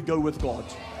deeper we go with God.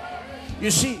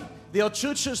 You see, there are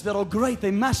churches that are great,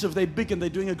 they're massive, they're big, and they're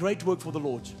doing a great work for the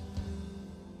Lord.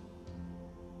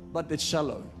 But it's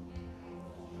shallow.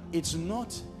 It's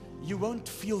not, you won't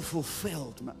feel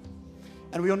fulfilled, man.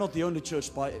 And we are not the only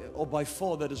church by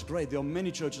far that is great. There are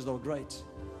many churches that are great.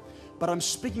 But I'm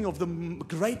speaking of the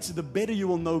great, the better you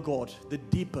will know God, the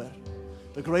deeper,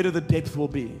 the greater the depth will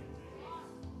be.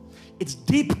 It's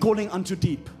deep calling unto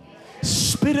deep.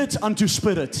 Spirit unto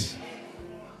spirit.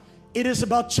 It is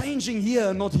about changing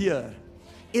here, not here.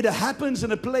 It happens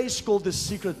in a place called the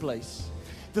secret place.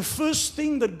 The first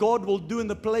thing that God will do in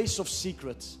the place of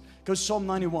secret, go Psalm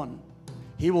 91,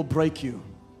 He will break you.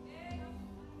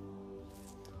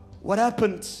 What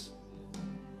happened?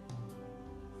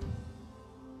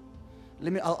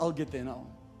 I'll get there now.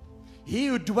 He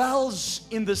who dwells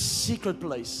in the secret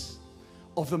place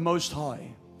of the Most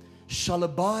High shall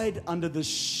abide under the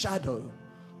shadow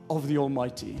of the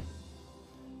Almighty.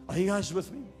 Are you guys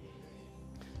with me?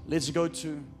 Let's go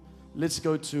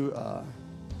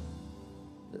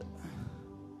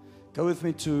with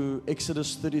me to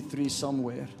Exodus 33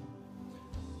 somewhere.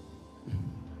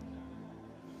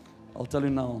 I'll tell you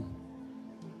now.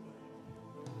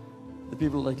 The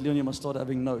people like, Leon, you must start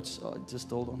having notes. Oh, just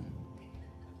hold on.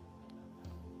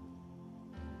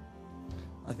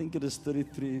 I think it is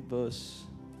 33 verse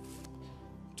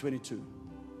 22.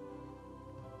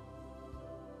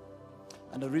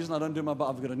 And the reason I don't do my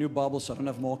Bible, I've got a new Bible, so I don't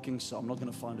have markings, so I'm not going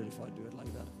to find it if I do it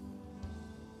like that.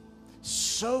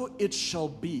 So it shall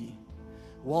be,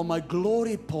 while my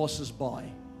glory passes by,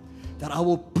 that I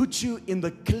will put you in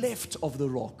the cleft of the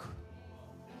rock.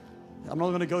 I'm not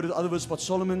going to go to the other verse, but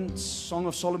Song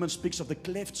of Solomon speaks of the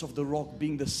clefts of the rock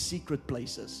being the secret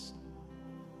places.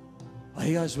 Are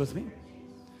you guys with me?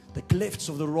 The clefts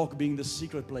of the rock being the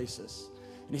secret places.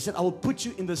 And he said, I will put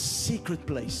you in the secret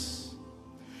place,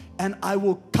 and I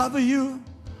will cover you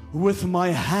with my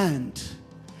hand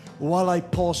while I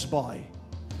pass by.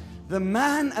 The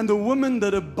man and the woman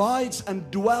that abides and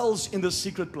dwells in the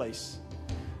secret place.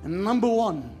 And number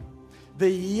one,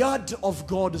 the yad of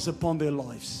God is upon their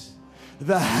lives.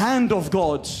 The hand of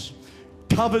God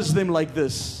covers them like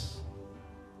this.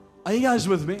 Are you guys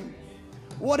with me?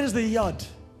 What is the yad?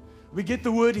 We get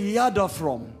the word yada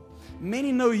from.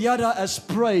 Many know yada as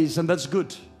praise, and that's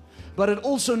good. But it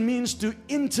also means to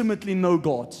intimately know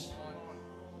God.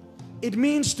 It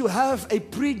means to have a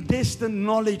predestined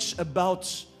knowledge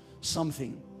about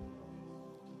something.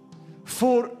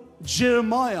 For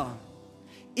Jeremiah,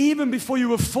 even before you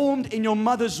were formed in your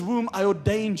mother's womb, I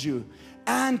ordained you.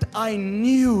 And I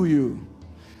knew you.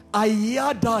 I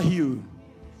yada you.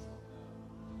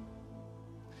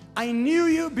 I knew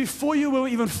you before you were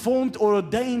even formed or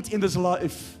ordained in this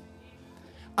life.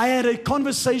 I had a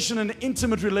conversation and an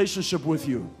intimate relationship with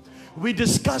you. We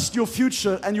discussed your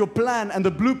future and your plan and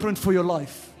the blueprint for your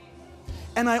life.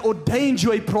 And I ordained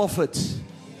you a prophet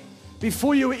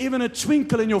before you were even a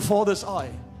twinkle in your father's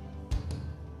eye.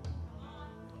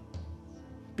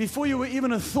 Before you were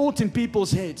even a thought in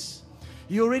people's heads,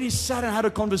 you already sat and had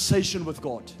a conversation with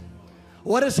God.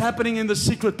 What is happening in the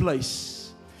secret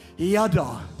place?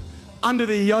 Yada, under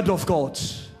the yad of God,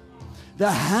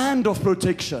 the hand of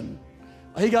protection.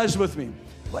 Are you guys with me?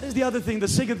 What is the other thing? The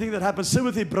second thing that happens, sin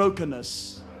with the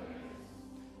brokenness.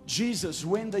 Jesus,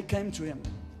 when they came to him,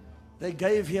 they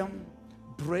gave him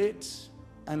bread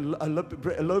and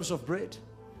loaves of bread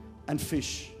and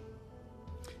fish.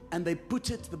 And they put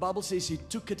it, the Bible says he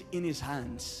took it in his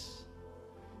hands,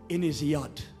 in his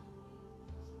yad.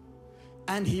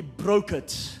 And he broke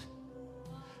it,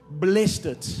 blessed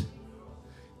it,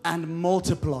 and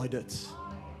multiplied it.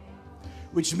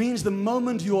 Which means the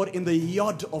moment you are in the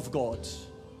yad of God,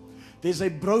 there's a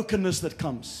brokenness that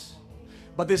comes,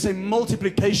 but there's a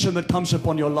multiplication that comes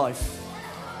upon your life.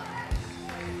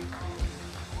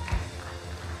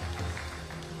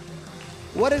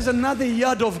 What is another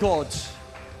yad of God?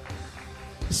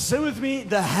 Say with me,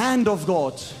 the hand of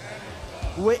God.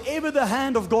 Wherever the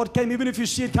hand of God came, even if you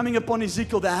see it coming upon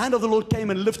Ezekiel, the hand of the Lord came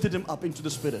and lifted him up into the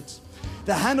Spirit.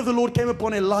 The hand of the Lord came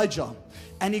upon Elijah,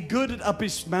 and he girded up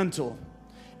his mantle.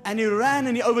 And he ran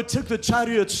and he overtook the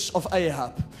chariots of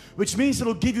Ahab, which means it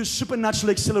will give you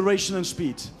supernatural acceleration and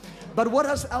speed. But what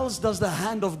else does the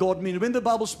hand of God mean? When the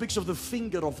Bible speaks of the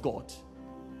finger of God,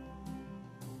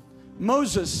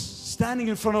 Moses standing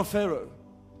in front of Pharaoh,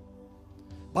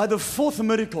 by the fourth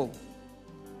miracle,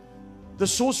 the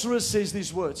sorceress says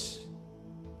these words.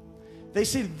 They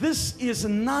said, this is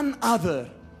none other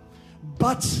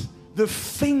but the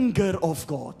finger of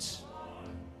God.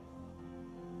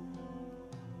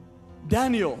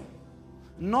 Daniel,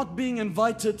 not being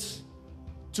invited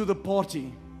to the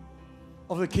party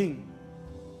of the king.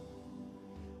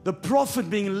 The prophet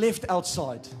being left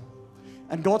outside.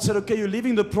 And God said, okay, you're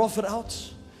leaving the prophet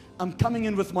out. I'm coming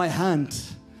in with my hand,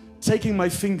 taking my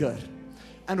finger,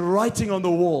 and writing on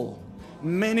the wall,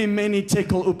 many, many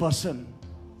tekel upasin.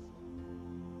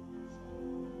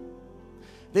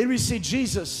 Then we see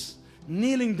Jesus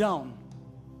kneeling down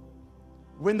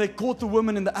when they caught the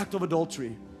woman in the act of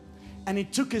adultery. And he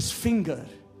took his finger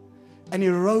and he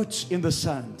wrote in the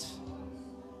sand.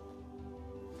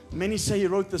 Many say he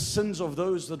wrote the sins of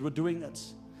those that were doing it.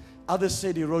 Others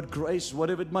said he wrote grace,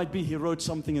 whatever it might be, he wrote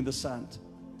something in the sand.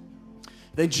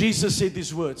 Then Jesus said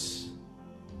these words.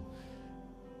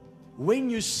 When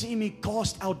you see me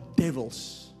cast out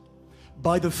devils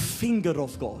by the finger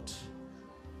of God,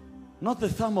 not the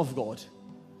thumb of God,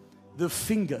 the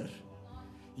finger,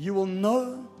 you will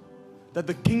know that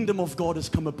the kingdom of God has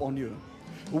come upon you.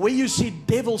 Where you see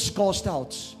devils cast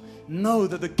out, know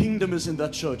that the kingdom is in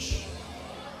that church.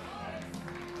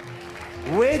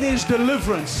 Where there's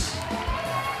deliverance,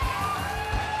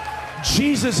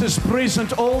 Jesus is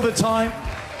present all the time.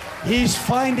 He's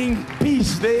finding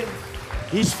peace there.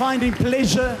 He's finding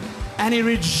pleasure, and he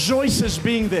rejoices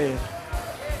being there.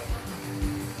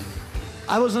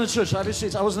 I was in a church,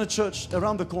 I was in a church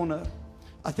around the corner.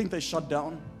 I think they shut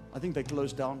down. I think they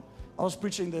closed down. I was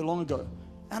preaching there long ago,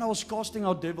 and I was casting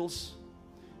out devils.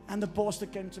 And the pastor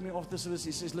came to me after service.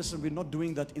 He says, listen, we're not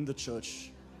doing that in the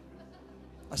church.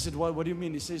 I said, why? What do you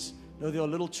mean? He says, no, there are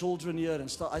little children here and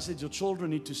stuff. I said, your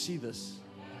children need to see this.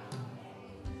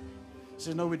 He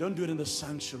said, no, we don't do it in the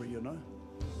sanctuary, you know.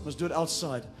 We must do it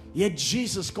outside. Yet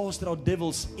Jesus casted out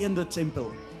devils in the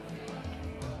temple.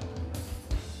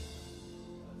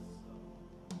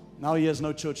 Now he has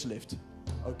no church left.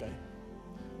 Okay.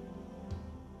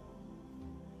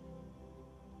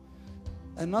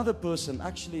 Another person,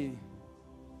 actually,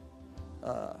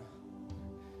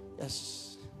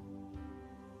 yes,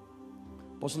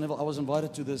 Apostle Neville, I was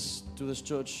invited to this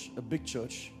church, a big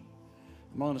church.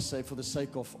 I'm not going to say for the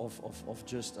sake of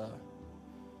just,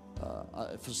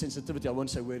 for sensitivity, I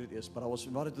won't say where it is, but I was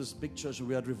invited to this big church, and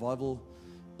we had revival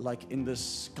like in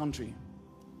this country.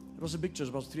 It was a big church,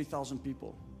 about 3,000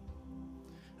 people.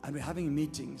 And we're having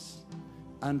meetings,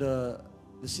 and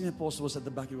The senior pastor was at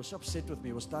the back. He was so upset with me.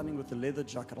 He was standing with the leather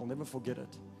jacket. I'll never forget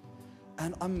it.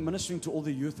 And I'm ministering to all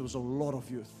the youth. There was a lot of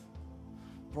youth.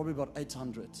 Probably about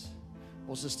 800.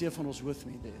 Also, Stefan was with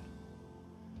me there.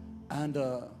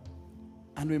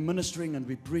 And we're ministering and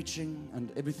we're preaching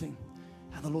and everything.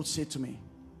 And the Lord said to me,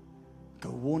 go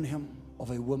warn him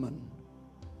of a woman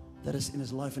that is in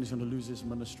his life and he's going to lose his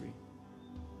ministry.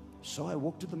 So I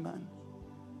walked to the man.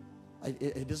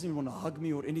 He doesn't even want to hug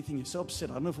me or anything. He's so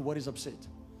upset. I don't know for what he's upset.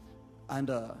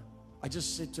 And I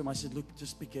just said to him, I said, look,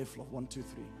 just be careful of 1, 2,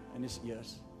 3 in his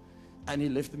ears. And he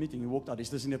left the meeting. He walked out.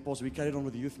 He's listening to the pastor. We carried on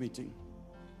with the youth meeting.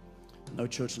 No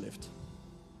church left.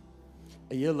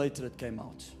 A year later, it came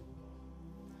out.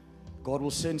 God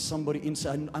will send somebody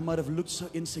inside. I might have looked so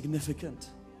insignificant.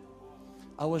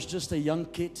 I was just a young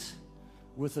kid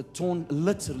with a torn,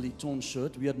 literally torn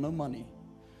shirt. We had no money.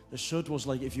 The shirt was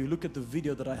like, if you look at the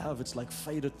video that I have, it's like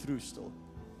faded through still.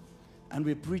 And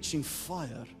we're preaching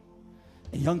fire.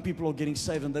 And young people are getting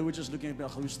saved. And they were just looking at me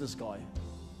like, who's this guy?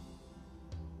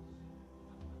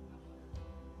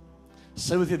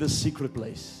 Say with you, the secret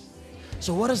place.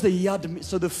 So what does the yad mean?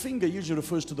 So the finger usually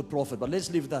refers to the prophet. But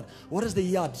let's leave that. What is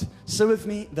the yad? Say with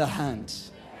me, the hand.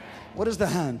 What is the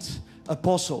hand?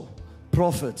 Apostle,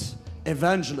 prophet,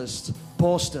 evangelist,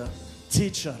 pastor,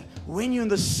 teacher. When you're in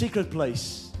the secret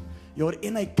place, you're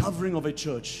in a covering of a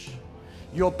church.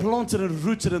 You're planted and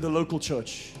rooted in the local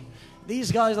church.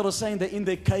 These guys that are saying they're in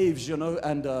their caves, you know,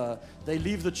 and they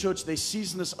leave the church, their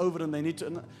season is over and they need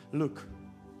to... Look,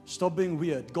 stop being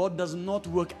weird. God does not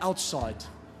work outside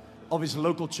of His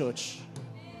local church.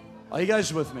 Are you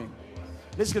guys with me?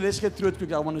 Let's get through it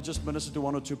quickly. I want to just minister to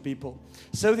 1 or 2 people.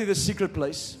 So the secret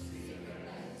place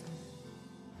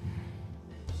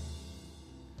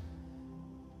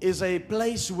is a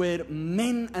place where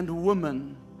men and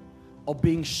women are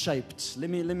being shaped. Let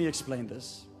me explain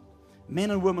this.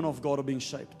 Men and women of God are being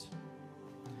shaped.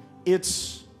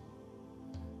 It's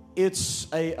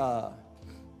a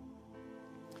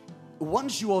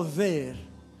once you are there,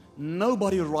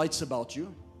 nobody writes about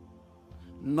you.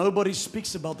 Nobody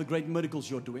speaks about the great miracles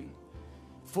you're doing.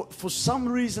 For some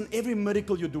reason, every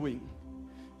miracle you're doing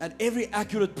and every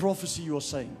accurate prophecy you are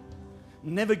saying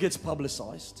never gets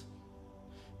publicized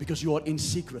because you are in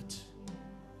secret.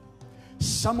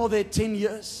 Some are there 10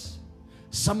 years,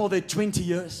 some are there 20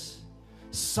 years,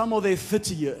 some are there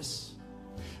 30 years.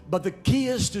 But the key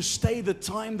is to stay the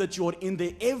time that you are in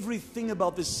there. Everything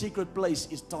about this secret place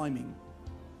is timing.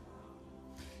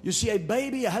 You see, a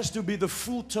baby has to be the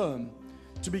full term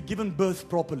to be given birth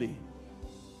properly.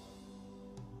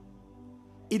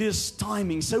 It is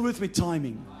timing. Say with me,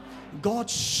 timing. God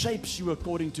shapes you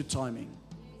according to timing.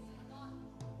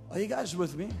 Are you guys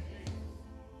with me?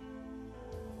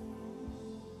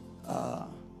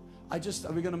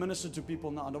 We're going to minister to people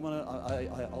now. I don't want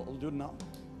to, I'll do it now.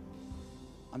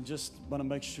 I'm just want to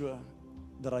make sure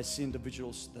that I see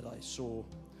individuals that I saw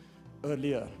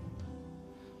earlier.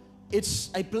 It's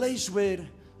a place where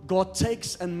God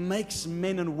takes and makes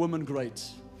men and women great.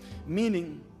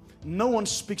 Meaning, no one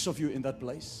speaks of you in that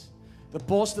place. The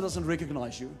pastor doesn't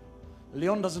recognize you.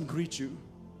 Leon doesn't greet you.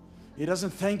 He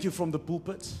doesn't thank you from the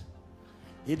pulpit.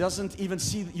 He doesn't even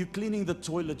see you cleaning the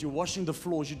toilet, you're washing the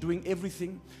floors, you're doing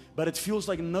everything, but it feels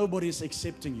like nobody is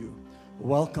accepting you.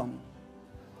 Welcome.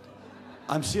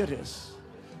 I'm serious.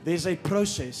 There's a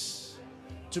process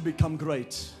to become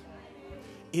great.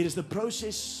 It is the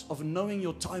process of knowing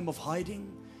your time of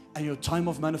hiding and your time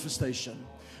of manifestation.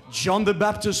 John the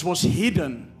Baptist was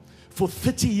hidden for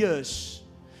 30 years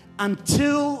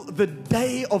until the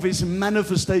day of his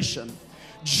manifestation.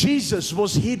 Jesus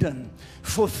was hidden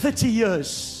for 30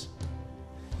 years.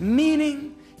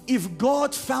 Meaning, if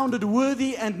God found it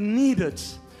worthy and needed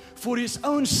for His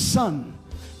own Son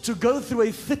to go through a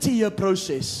 30-year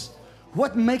process,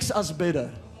 what makes us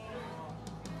better?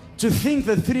 To think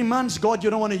that 3 months, God, you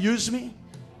don't want to use me?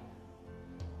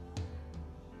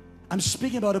 I'm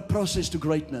speaking about a process to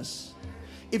greatness.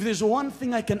 If there's one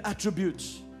thing I can attribute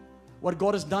what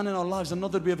God has done in our lives, and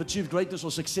not that we have achieved greatness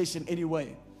or success in any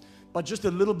way, but just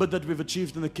a little bit that we've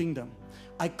achieved in the kingdom,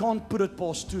 I can't put it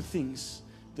past 2 things.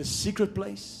 The secret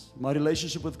place, my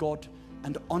relationship with God,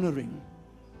 and honoring,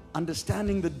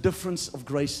 understanding the difference of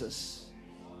graces,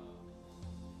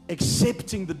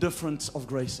 accepting the difference of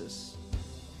graces,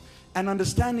 and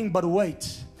understanding, but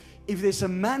wait, if there's a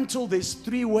mantle, there's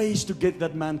 3 ways to get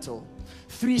that mantle.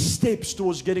 3 steps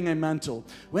towards getting a mantle.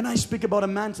 When I speak about a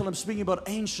mantle, I'm speaking about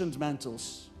ancient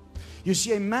mantles. You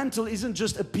see, a mantle isn't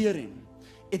just appearing.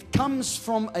 It comes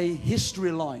from a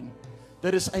history line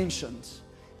that is ancient.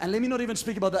 And let me not even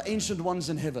speak about the ancient ones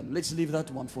in heaven. Let's leave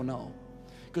that one for now.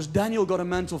 Because Daniel got a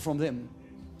mantle from them.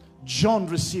 John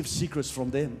received secrets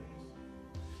from them.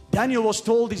 Daniel was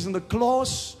told he's in the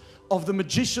class of the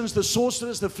magicians, the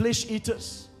sorcerers, the flesh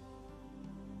eaters,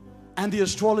 and the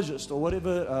astrologist, or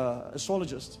whatever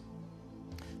astrologist.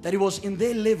 That he was in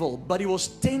their level, but he was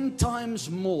 10 times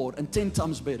more and 10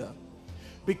 times better.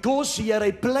 Because he had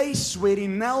a place where he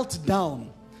knelt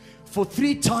down for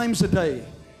 3 times a day.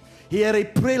 He had a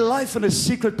prayer life in a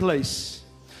secret place.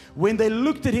 When they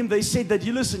looked at him, they said that,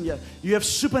 you listen, you have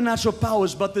supernatural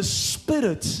powers, but the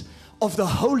Spirit of the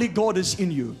Holy God is in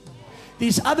you.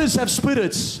 These others have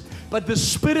spirits, but the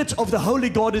Spirit of the Holy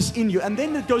God is in you. And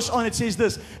then it goes on, it says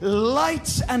this,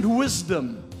 light and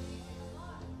wisdom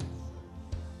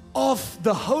of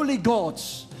the holy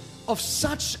gods, of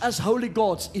such as holy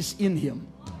gods, is in him.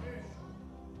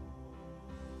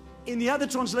 In the other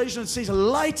translation it says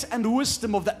light and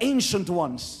wisdom of the ancient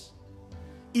ones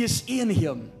is in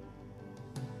him.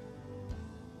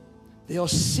 There are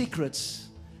secrets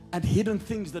and hidden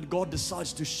things that God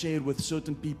decides to share with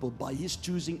certain people by His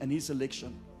choosing and His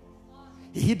election.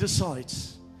 He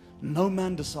decides. No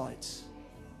man decides.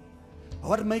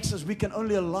 What makes us, we can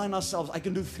only align ourselves. I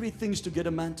can do 3 things to get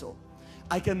a mantle.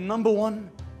 I can, number 1,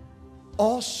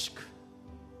 ask,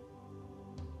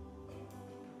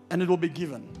 and it will be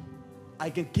given.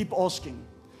 I can keep asking.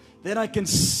 Then I can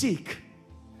seek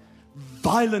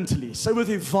violently. Say with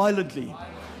me, violently.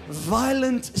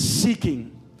 Violent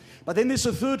seeking. But then there's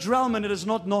a third realm, and it is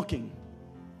not knocking.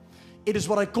 It is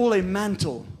what I call a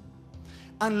mantle.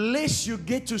 Unless you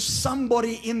get to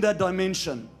somebody in that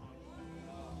dimension.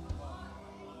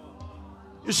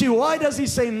 You see, why does He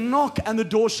say knock and the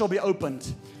door shall be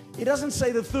opened? He doesn't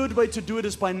say the third way to do it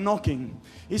is by knocking.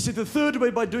 He said the third way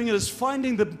by doing it is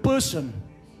finding the person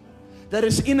that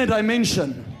is in a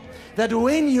dimension that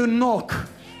when you knock,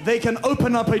 they can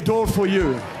open up a door for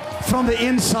you from the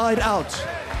inside out.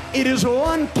 It is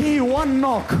one key, one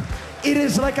knock. It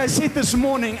is, like I said this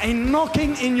morning, a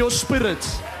knocking in your spirit.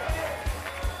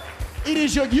 It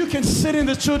is you can sit in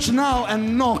the church now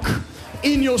and knock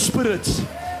in your spirit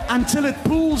until it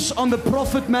pulls on the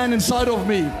prophet man inside of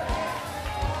me.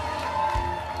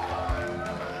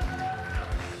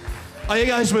 Are you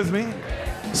guys with me?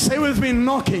 Say with me,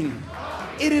 knocking.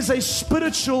 It is a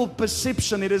spiritual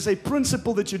perception. It is a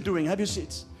principle that you're doing. Have you seen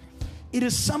it? It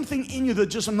is something in you that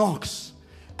just knocks.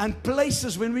 And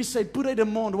places, when we say put a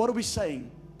demand, what are we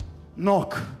saying?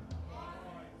 Knock.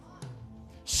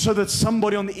 So that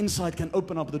somebody on the inside can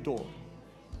open up the door.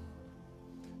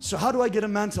 So how do I get a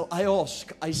mantle? I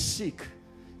ask, I seek,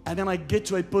 and then I get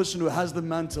to a person who has the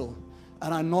mantle,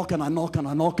 and I knock and I knock and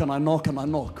I knock and I knock and I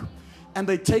knock, and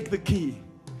they take the key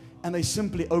and they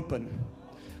simply open.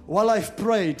 While I've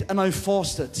prayed and I've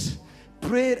fasted,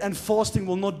 prayer and fasting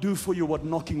will not do for you what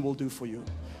knocking will do for you.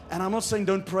 And I'm not saying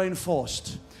don't pray and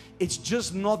fast. It's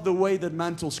just not the way that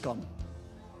mantles come.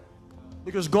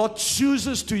 Because God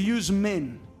chooses to use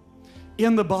men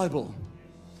in the Bible.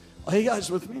 Are you guys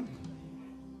with me?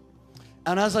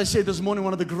 And as I said this morning,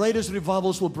 one of the greatest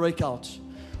revivals will break out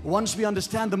once we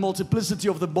understand the multiplicity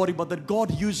of the body, but that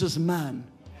God uses man.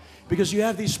 Because you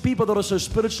have these people that are so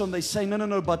spiritual and they say,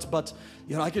 no, but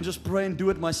you know, I can just pray and do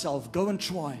it myself. Go and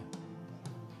try.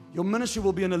 Your ministry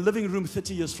will be in a living room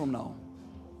 30 years from now.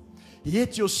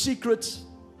 Yet your secret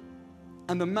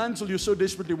and the mantle you so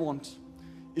desperately want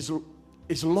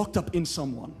is locked up in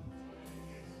someone,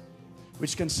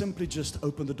 which can simply just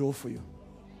open the door for you.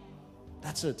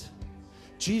 That's it.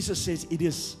 Jesus says it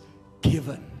is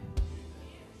given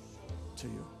to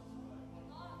you.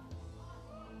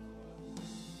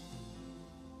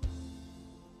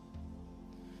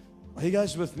 Are you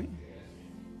guys with me?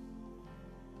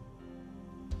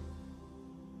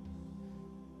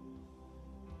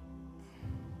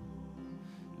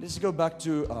 Let's go back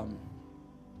to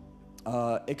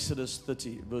Exodus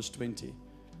 30, verse 20.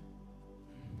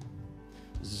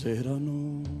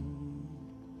 Zerano.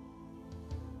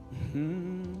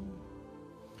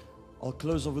 I'll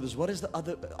close off with this. What is the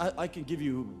other? I can give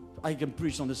you, I can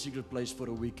preach on the secret place for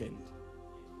a weekend.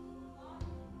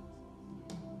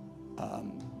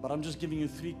 But I'm just giving you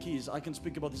 3 keys. I can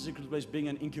speak about the secret place being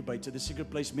an incubator. The secret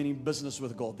place meaning business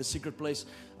with God. The secret place,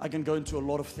 I can go into a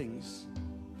lot of things.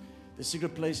 The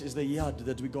secret place is the yard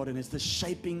that we got in. It's the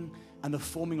shaping and the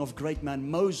forming of great men.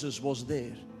 Moses was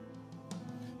there.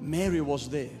 Mary was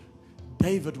there.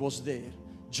 David was there.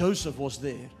 Joseph was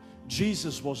there.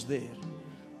 Jesus was there.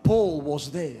 Paul was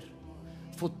there.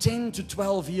 For 10 to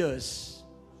 12 years.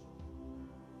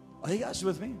 Are you guys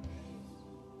with me?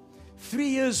 3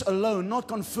 years alone, not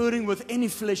conferring with any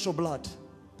flesh or blood.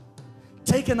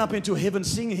 Taken up into heaven,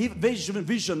 seeing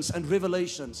visions and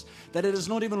revelations, that it is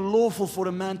not even lawful for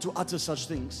a man to utter such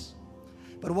things.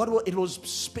 But it was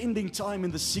spending time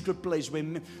in the secret place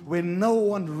where no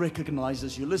one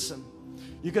recognizes you. Listen,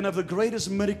 you can have the greatest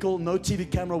miracle, no TV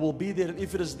camera will be there, and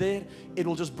if it is there, it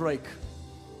will just break.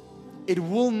 It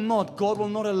will not, God will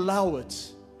not allow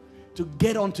it to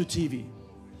get onto TV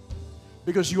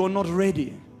because you are not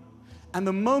ready. And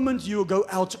the moment you go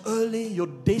out early, your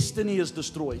destiny is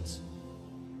destroyed.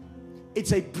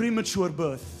 It's a premature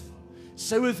birth.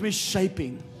 Say with me,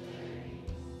 shaping.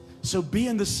 So be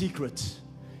in the secret.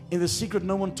 In the secret,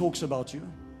 no one talks about you.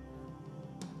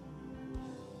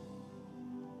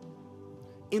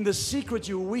 In the secret,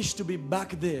 you wish to be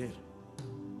back there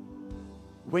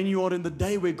when you are in the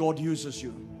day where God uses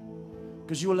you,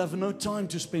 because you will have no time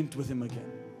to spend with Him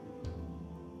again.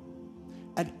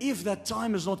 And if that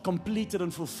time is not completed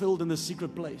and fulfilled in the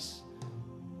secret place,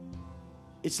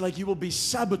 it's like you will be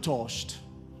sabotaged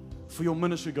for your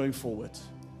ministry going forward.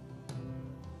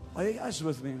 Are you guys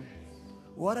with me?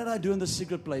 What did I do in the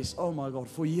secret place? Oh my God,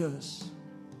 for years.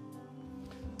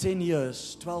 10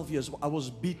 years, 12 years, I was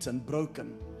beaten,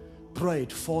 broken,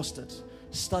 prayed, fasted,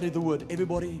 studied the Word.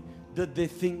 Everybody did their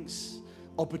things.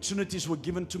 Opportunities were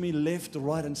given to me left,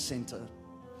 right, and center.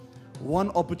 One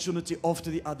opportunity after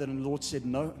the other, and the Lord said,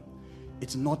 no,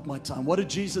 it's not my time. What did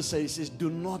Jesus say? He says, do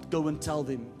not go and tell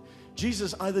them.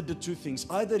 Jesus either did two things.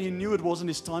 Either He knew it wasn't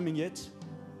His timing yet,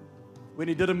 when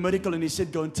He did a miracle and He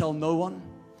said, go and tell no one,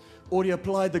 or He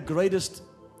applied the greatest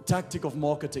tactic of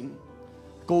marketing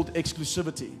called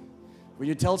exclusivity. When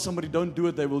you tell somebody don't do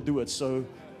it, they will do it. So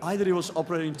either He was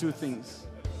operating two things.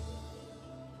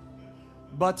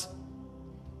 But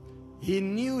He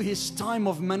knew His time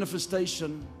of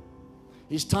manifestation,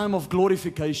 His time of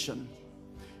glorification.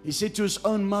 He said to His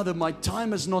own mother, my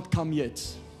time has not come yet.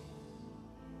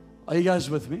 Are you guys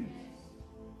with me?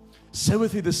 Say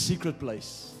with me, the secret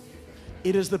place.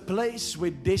 It is the place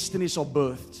where destinies are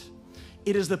birthed.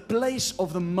 It is the place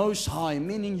of the Most High,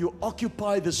 meaning you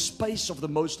occupy the space of the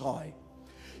Most High.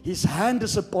 His hand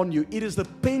is upon you. It is the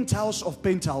penthouse of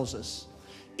penthouses.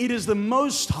 It is the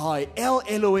Most High, El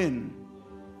Elohim.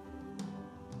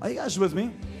 Are you guys with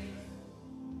me?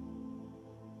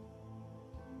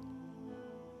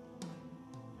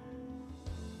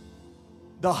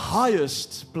 The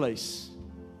highest place.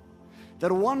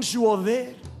 That once you are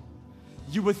there,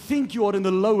 you would think you are in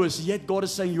the lowest, yet God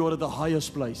is saying you are at the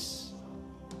highest place.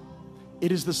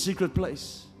 It is the secret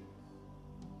place.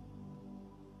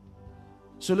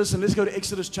 So listen, let's go to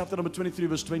Exodus chapter number 23,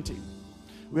 verse 20.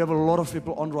 We have a lot of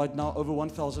people on right now, over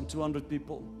 1,200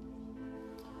 people.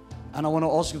 And I want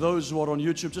to ask those who are on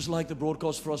YouTube, just like the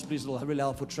broadcast for us, please. It'll really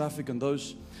help for traffic. And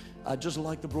those, just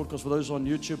like the broadcast for those on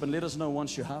YouTube. And let us know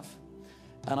once you have.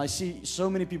 And I see so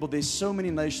many people. There's so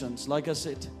many nations, like I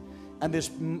said. And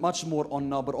there's much more on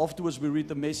now. But afterwards we read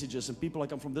the messages. And people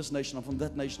like, I'm from this nation, I'm from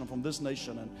that nation, I'm from this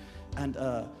nation. And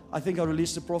I think I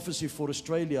released a prophecy for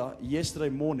Australia yesterday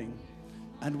morning.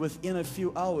 And within a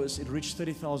few hours, it reached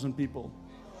 30,000 people.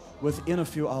 Within a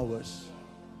few hours.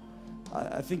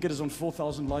 I think it is on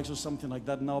 4,000 likes or something like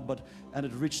that now. And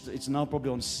it's now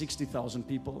probably on 60,000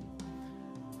 people.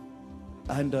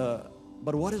 And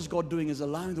but what is God doing is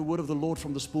allowing the word of the Lord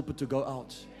from this pulpit to go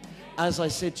out. As I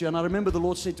said to you, and I remember the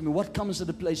Lord said to me, what comes to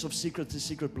the place of secret, the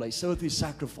secret place? So it is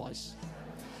sacrifice.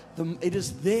 It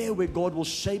is there where God will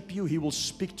shape you. He will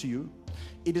speak to you.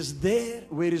 It is there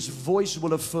where His voice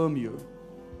will affirm you.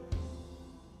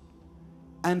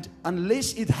 And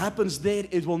unless it happens there,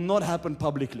 it will not happen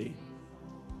publicly.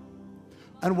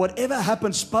 And whatever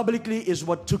happens publicly is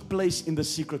what took place in the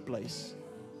secret place.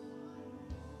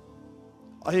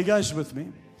 Are you guys with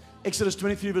me? Exodus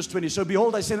 23 verse 20. So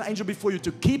behold, I send an angel before you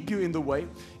to keep you in the way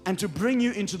and to bring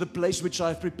you into the place which I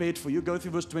have prepared for you. Go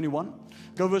through verse 21.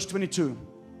 Go verse 22.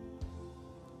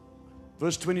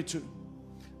 Verse 22.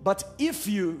 But if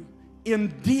you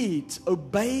indeed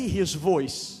obey His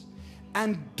voice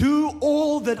and do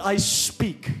all that I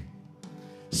speak,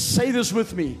 say this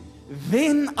with me,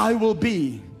 then I will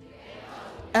be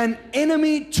an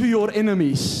enemy to your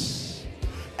enemies,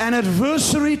 an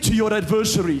adversary to your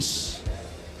adversaries.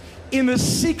 In the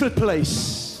secret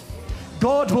place,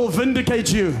 God will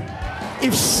vindicate you.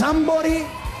 If somebody,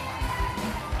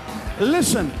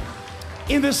 listen,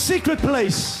 in the secret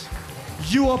place,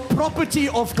 you are property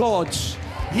of God.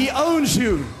 He owns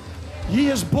you. He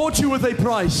has bought you with a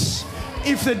price.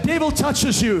 If the devil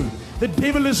touches you, the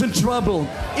devil is in trouble.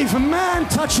 If a man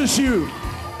touches you,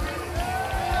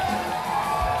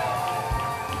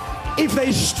 if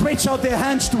they stretch out their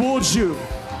hands towards you,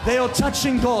 they are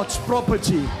touching God's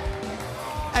property.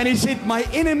 And He said, my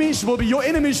enemies will be, your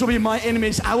enemies will be my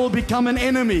enemies. I will become an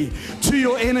enemy to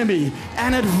your enemy,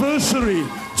 an adversary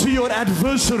to your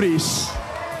adversaries.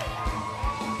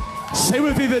 Say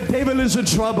with me, the devil is in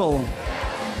trouble.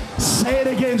 Say it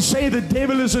again. Say, the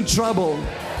devil is in trouble.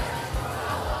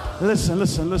 Listen,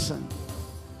 listen, listen.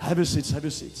 Have your seats, have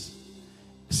your seats.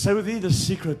 Say with me, the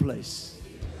secret place.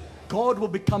 God will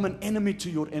become an enemy to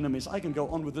your enemies. I can go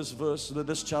on with this verse,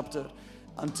 this chapter,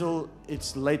 until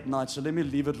it's late night. So let me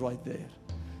leave it right there.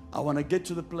 I want to get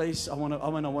to the place. I want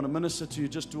to minister to you,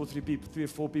 just 2 or 3 people, 3 or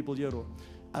 4 people here, or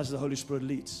as the Holy Spirit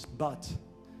leads. But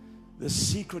the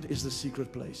secret is the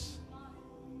secret place.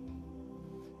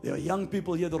 There are young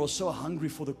people here that are so hungry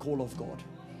for the call of God.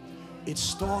 It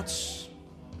starts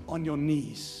on your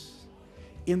knees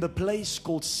in the place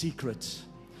called secret,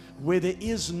 where there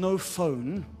is no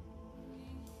phone,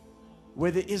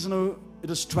 where there is no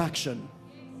distraction.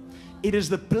 It is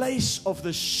the place of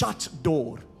the shut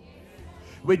door,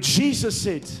 where Jesus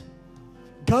said,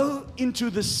 go into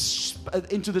the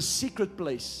secret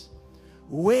place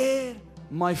where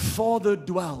my Father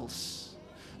dwells.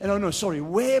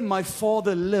 Where my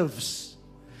Father lives.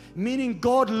 Meaning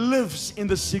God lives in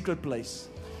the secret place.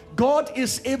 God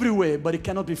is everywhere, but He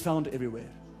cannot be found everywhere.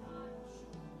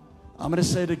 I'm going to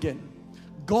say it again.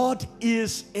 God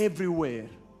is everywhere,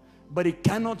 but He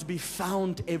cannot be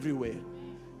found everywhere.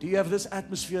 Do you have this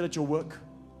atmosphere at your work?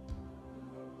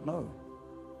 No.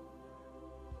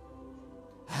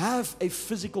 Have a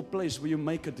physical place where you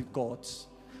make it God's,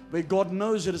 where God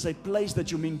knows it is a place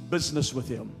that you mean business with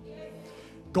Him.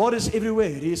 God is everywhere.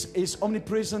 He is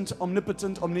omnipresent,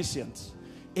 omnipotent, omniscient.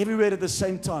 Everywhere at the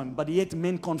same time, but yet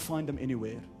men can't find Him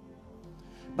anywhere.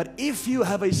 But if you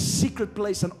have a secret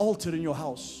place, an altar in your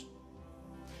house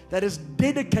that is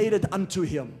dedicated unto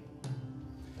Him,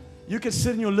 you can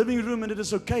sit in your living room and it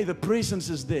is okay. The presence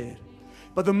is there.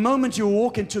 But the moment you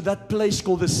walk into that place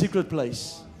called the secret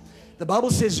place, the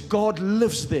Bible says God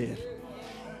lives there.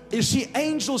 You see,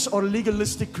 angels are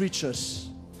legalistic creatures.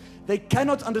 They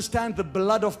cannot understand the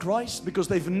blood of Christ because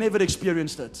they've never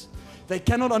experienced it. They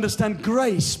cannot understand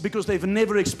grace because they've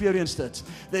never experienced it.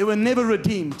 They were never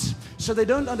redeemed. So they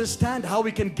don't understand how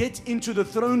we can get into the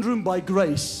throne room by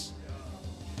grace.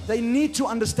 They need to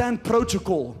understand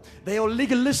protocol. They are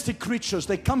legalistic creatures.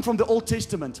 They come from the Old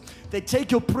Testament. They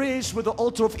take your prayers with the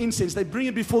altar of incense. They bring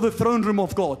it before the throne room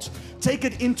of God. Take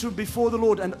it into before the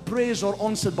Lord, and prayers are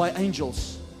answered by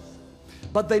angels.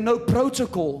 But they know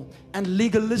protocol and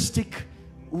legalistic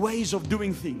ways of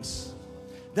doing things.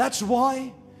 That's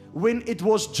why when it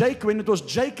was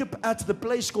Jacob at the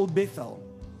place called Bethel,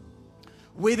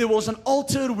 where there was an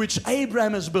altar which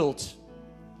Abraham has built,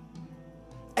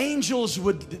 angels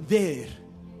were there,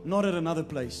 not at another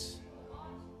place.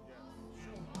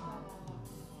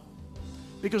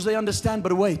 Because they understand,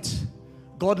 but wait,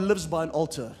 God lives by an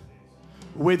altar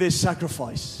where there's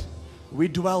sacrifice. We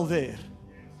dwell there.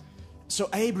 So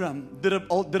Abraham did an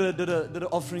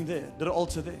offering there, did an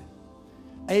altar there.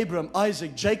 Abraham,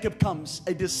 Isaac, Jacob comes,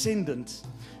 a descendant,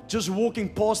 just walking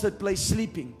past that place,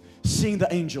 sleeping, seeing the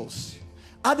angels.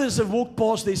 Others have walked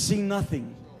past, they see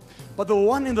nothing. But the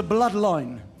one in the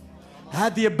bloodline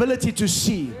had the ability to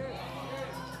see.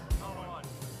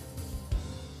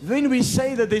 When we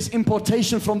say that there's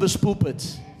importation from this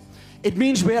pulpit, it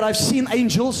means where I've seen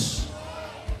angels,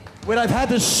 where I've had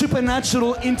the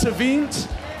supernatural intervened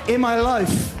in my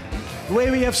life,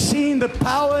 where we have seen the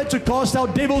power to cast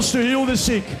out devils, to heal the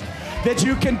sick, that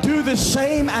you can do the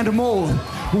same and more.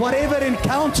 Whatever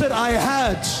encounter I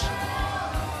had,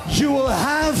 you will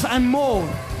have and more.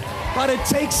 But it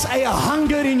takes a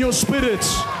hunger in your spirit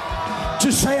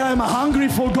to say, I'm hungry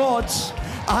for God.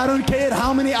 I don't care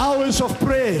how many hours of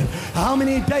prayer, how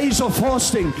many days of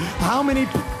fasting, how many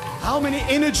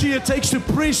energy it takes to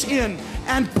press in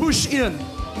and push in.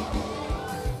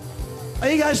 Are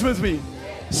you guys with me?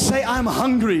 Say, I'm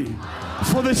hungry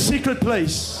for the secret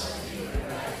place.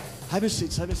 Have a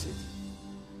seat, have a seat.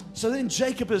 So then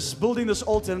Jacob is building this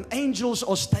altar, and angels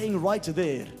are staying right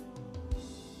there.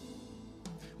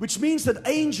 Which means that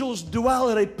angels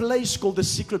dwell at a place called the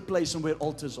secret place, and where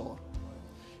altars are.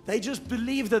 They just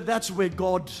believe that that's where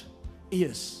God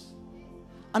is.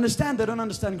 Understand, they don't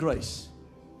understand grace.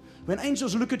 When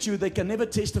angels look at you, they can never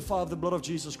testify of the blood of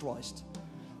Jesus Christ.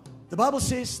 The Bible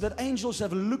says that angels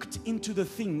have looked into the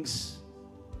things.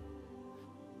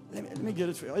 Let me get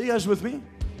it for you. Are you guys with me?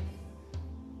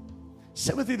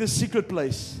 Say with me, the secret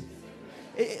place.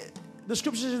 The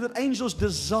scripture says that angels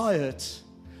desired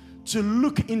to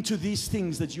look into these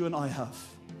things that you and I have.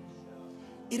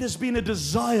 It has been a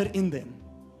desire in them,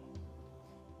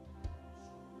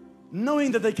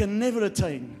 knowing that they can never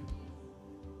attain.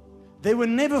 They were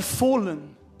never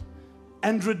fallen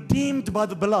and redeemed by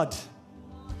the blood,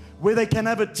 where they can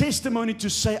have a testimony to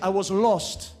say, I was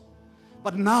lost,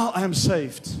 but now I am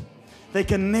saved. They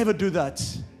can never do that.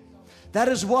 That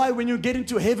is why when you get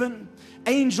into heaven,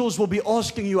 angels will be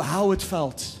asking you how it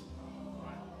felt.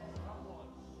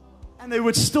 And they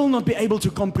would still not be able to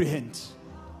comprehend.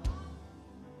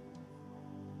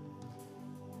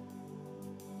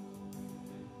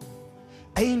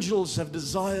 Angels have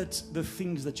desired the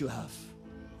things that you have.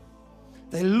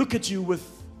 They look at you with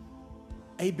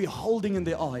a beholding in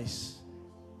their eyes,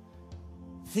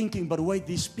 thinking, but wait,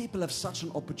 these people have such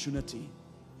an opportunity.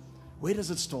 Where does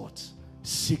it start?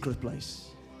 Secret place.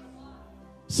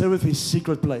 Say with me,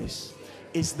 secret place.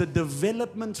 It's the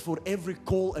development for every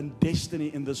call and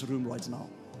destiny in this room right now.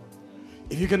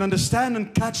 If you can understand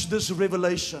and catch this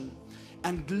revelation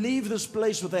and leave this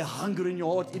place with a hunger in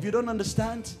your heart, if you don't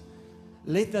understand,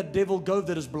 let that devil go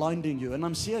that is blinding you. And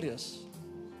I'm serious.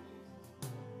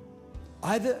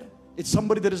 Either it's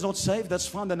somebody that is not saved, that's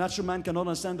fine. The natural man cannot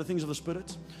understand the things of the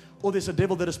Spirit. Or there's a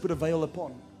devil that has put a veil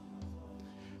upon.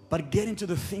 But get into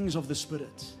the things of the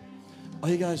Spirit. Are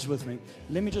you guys with me?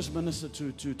 Let me just minister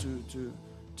to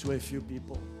a few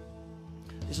people.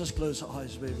 Let's just close our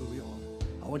eyes wherever we are.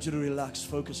 I want you to relax,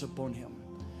 focus upon Him.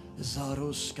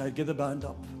 Get the band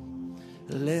up.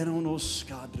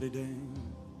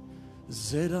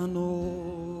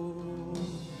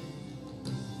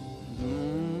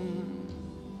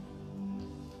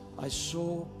 I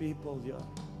saw people here.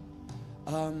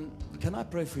 Can I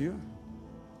pray for you?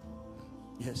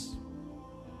 Yes.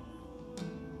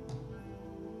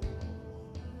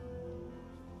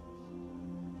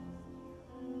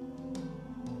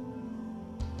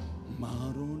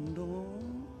 Marundo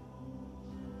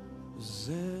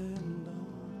Zenda.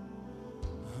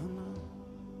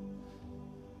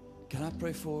 Can I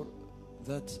pray for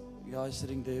that guy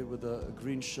sitting there with a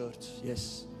green shirt?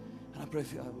 Yes. Can I pray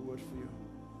for you? I have a word for you.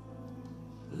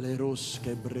 Leros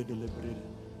kebrede lebrede.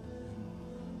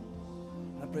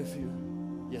 Can I pray for you?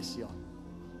 Yes, yeah.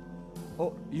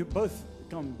 Oh, you both.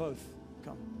 Come, both.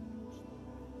 Come.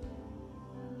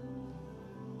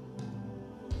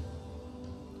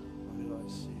 What did I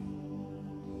see?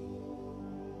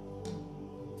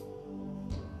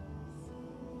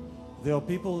 There are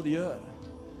people here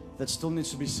that still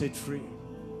needs to be set free.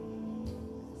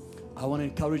 I want to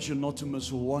encourage you not to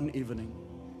miss one evening.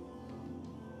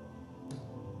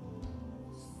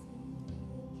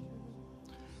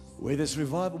 Where there's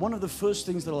revival, one of the first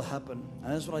things that will happen,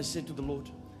 and that's what I said to the Lord.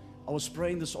 I was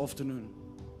praying this afternoon.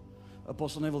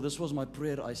 Apostle Neville, this was my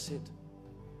prayer. I said,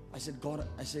 God,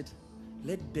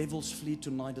 let devils flee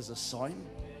tonight as a sign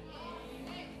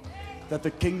that the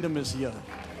kingdom is here.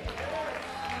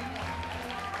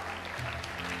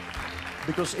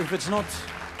 Because if it's not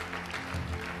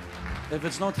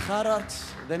Gerard,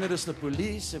 then it is the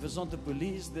police. If it's not the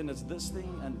police, then it's this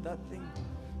thing and that thing.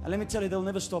 And let me tell you, they'll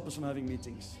never stop us from having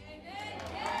meetings.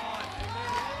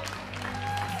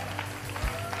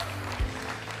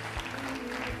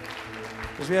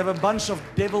 Because we have a bunch of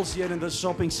devils here in the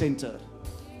shopping center.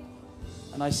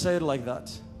 And I say it like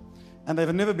that. And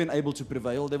they've never been able to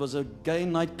prevail. There was a gay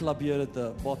nightclub here at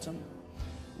the bottom.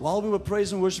 While we were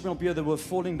praising and worshiping up here, they were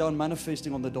falling down,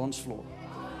 manifesting on the dance floor.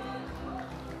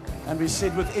 And we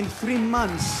said within 3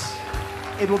 months,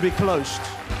 it will be closed.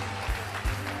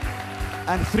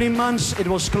 And 3 months, it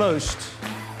was closed.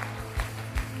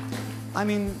 I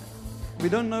mean, we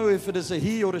don't know if it is a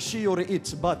he or a she or a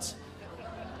it, but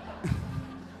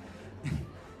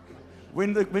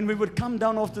when we would come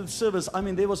down after the service, I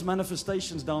mean, there was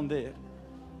manifestations down there.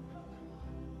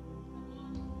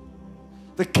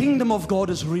 The kingdom of God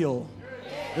is real.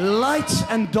 Light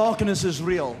and darkness is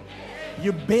real.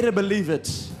 You better believe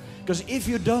it. Because if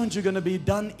you don't, you're going to be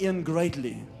done in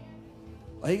greatly.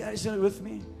 Are you guys with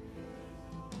me?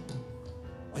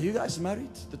 Are you guys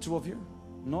married, the two of you?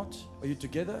 Not? Are you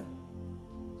together?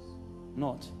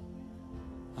 Not?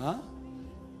 Huh?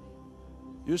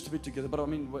 Used to be together, but I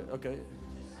mean, okay.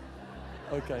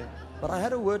 Okay. But I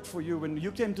had a word for you when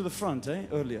you came to the front,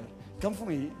 earlier. Come for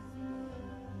me.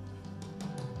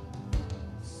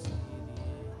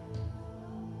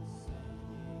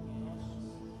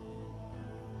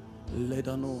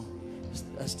 Ledano.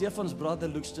 Stefan's brother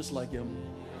looks just like him.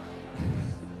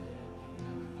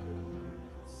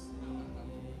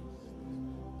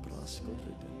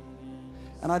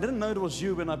 And I didn't know it was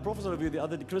you when I prophesied over you the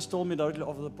other day. Chris told me directly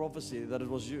after the prophecy that it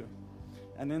was you.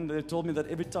 And then they told me that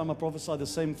every time I prophesy the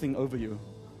same thing over you.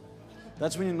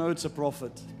 That's when you know it's a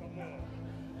prophet.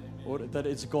 Or that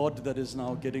it's God that is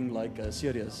now getting like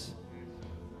serious.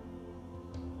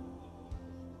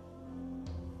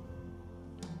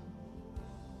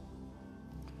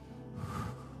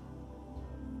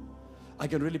 I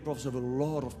can really prophesy over a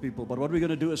lot of people. But what we're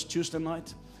going to do is Tuesday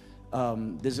night,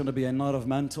 there's going to be a night of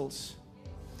mantles.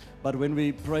 But when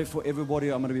we pray for everybody,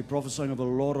 I'm going to be prophesying over a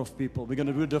lot of people. We're going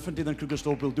to do it differently than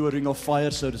Krugersdorp. We'll do a ring of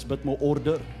fire, so it's a bit more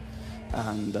order.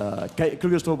 And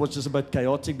Krugersdorp was just a bit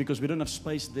chaotic because we don't have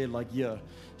space there like here.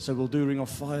 So we'll do a ring of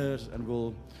fire and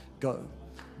we'll go.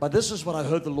 But this is what I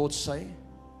heard the Lord say.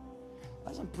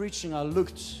 As I'm preaching, I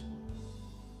looked.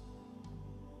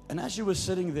 And as you were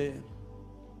sitting there,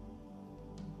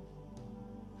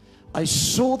 I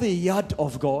saw the yad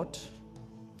of God.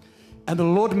 And the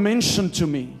Lord mentioned to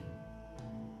me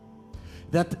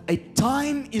that a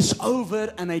time is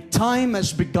over and a time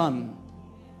has begun.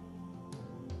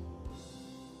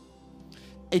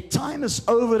 A time is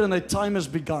over and a time has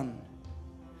begun.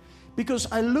 Because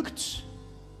I looked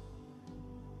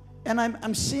and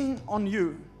I'm seeing on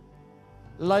you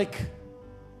like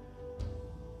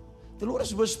the Lord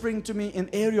is whispering to me in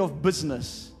area of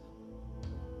business.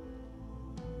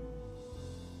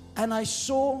 And I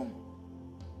saw,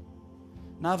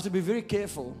 now I have to be very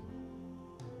careful.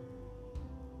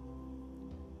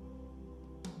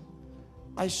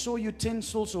 I saw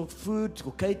utensils or food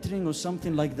or catering or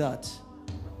something like that.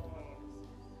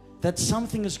 That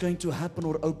something is going to happen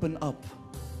or open up.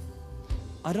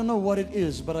 I don't know what it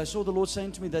is, but I saw the Lord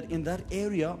saying to me that in that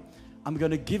area, I'm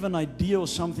going to give an idea or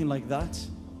something like that.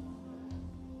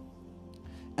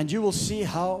 And you will see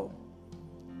how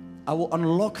I will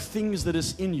unlock things that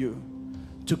is in you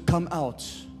to come out.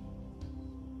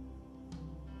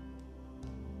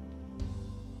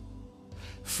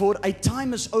 For a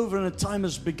time is over and a time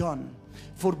has begun.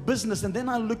 For business. And then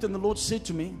I looked and the Lord said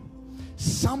to me,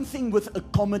 something with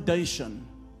accommodation.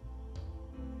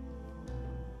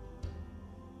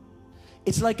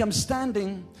 It's like I'm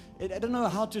standing, I don't know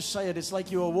how to say it. It's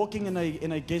like you are walking in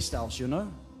a guest house, you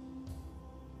know.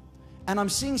 And I'm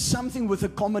seeing something with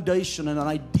accommodation and an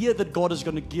idea that God is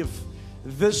going to give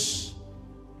this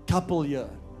couple here.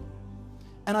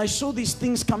 And I saw these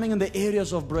things coming in the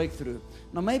areas of breakthrough.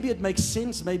 Now maybe it makes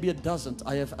sense, maybe it doesn't.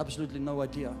 I have absolutely no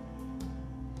idea.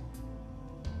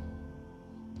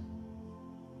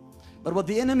 But what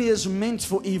the enemy is meant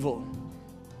for evil,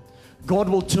 God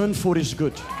will turn for his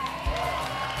good.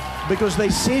 Because they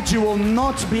said you will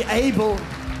not be able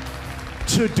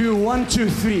to do 1, 2,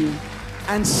 3.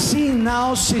 And see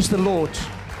now, says the Lord,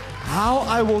 how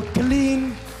I will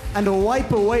clean and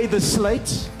wipe away the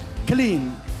slate,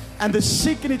 clean. And the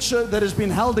signature that has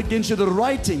been held against you, the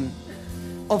writing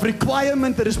of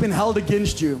requirement that has been held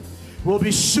against you, will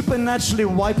be supernaturally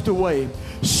wiped away,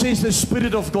 says the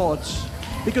Spirit of God.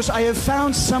 Because I have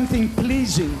found something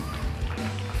pleasing.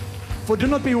 For do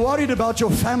not be worried about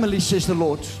your family, says the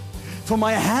Lord. For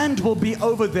my hand will be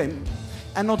over them,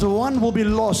 and not one will be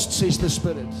lost, says the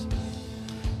Spirit.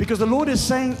 Because the Lord is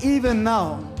saying, even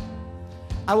now,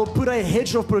 I will put a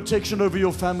hedge of protection over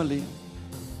your family.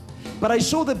 But I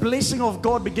saw the blessing of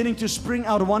God beginning to spring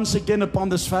out once again upon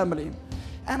this family.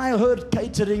 And I heard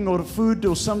catering or food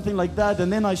or something like that.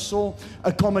 And then I saw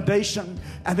accommodation.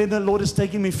 And then the Lord is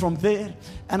taking me from there.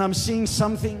 And I'm seeing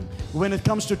something when it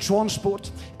comes to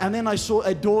transport. And then I saw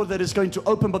a door that is going to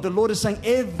open. But the Lord is saying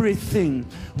everything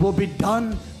will be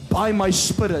done by my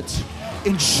Spirit.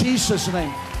 In Jesus'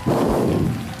 name.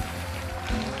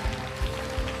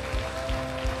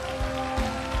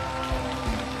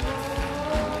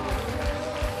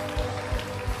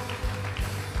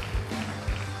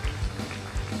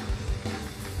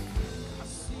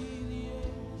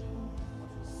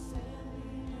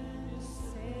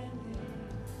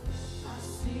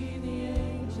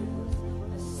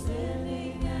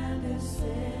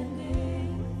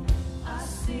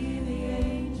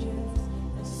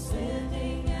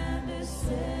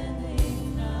 Ascending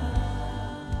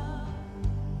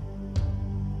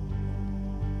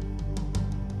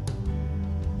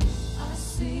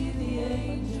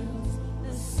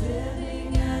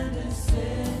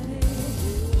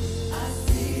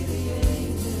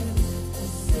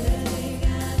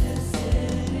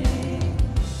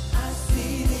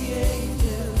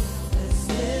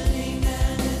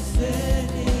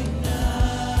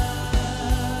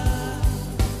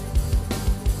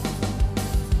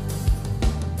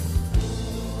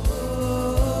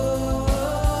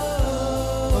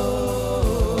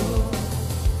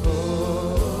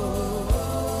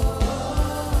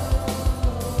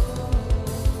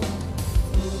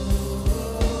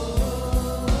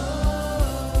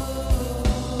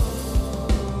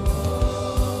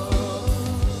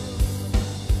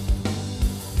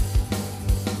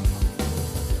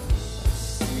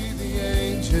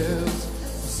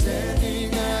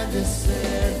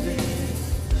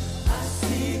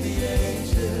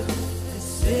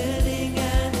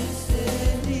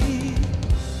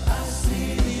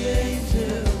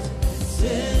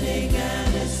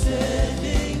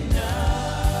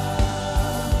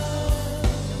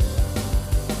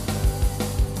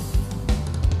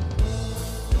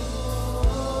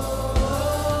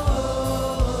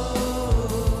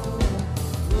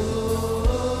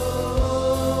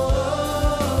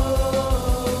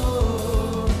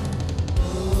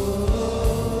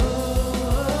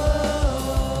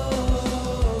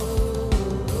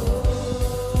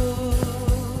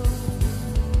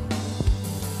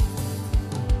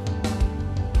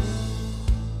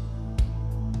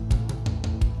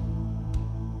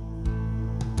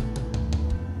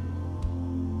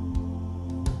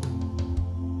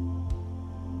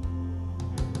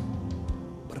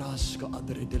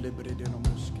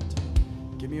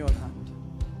Give me your hand.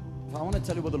 I want to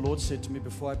tell you what the Lord said to me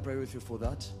before I pray with you for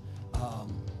that.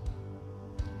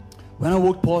 When I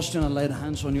walked past you and I laid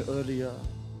hands on you earlier,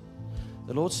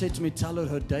 the Lord said to me, tell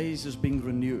her days is being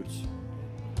renewed.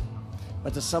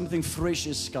 But there's something fresh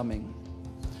is coming.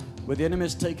 Where the enemy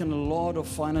has taken a lot of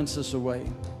finances away,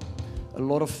 a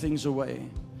lot of things away,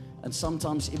 and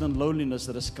sometimes even loneliness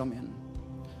that has come in.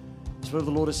 The Spirit of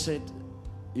the Lord has said,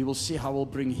 you will see how I will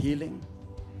bring healing.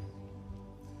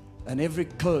 And every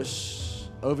curse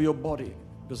over your body,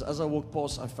 because as I walked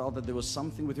past, I felt that there was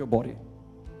something with your body.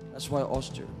 That's why I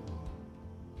asked you.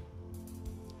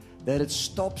 That it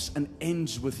stops and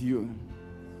ends with you.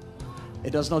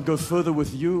 It does not go further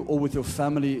with you or with your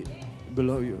family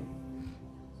below you.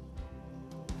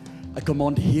 I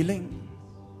command healing.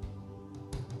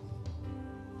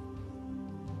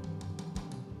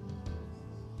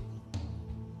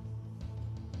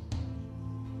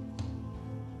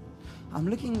 I'm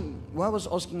looking, what I was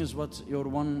asking is what your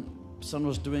one son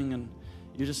was doing, and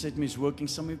you just said to me he's working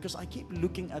somewhere, because I keep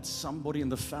looking at somebody in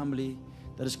the family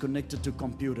that is connected to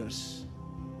computers.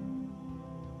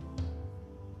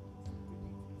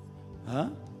 Huh?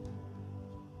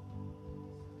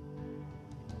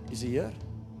 Is he here?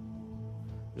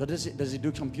 Does he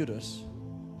do computers?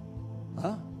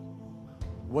 Huh?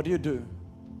 What do you do?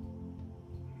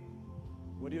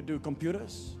 What do you do?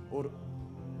 Computers? Or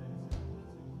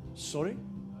sorry?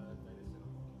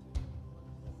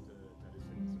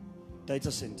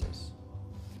 Data centers.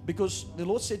 Because the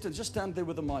Lord said to just stand there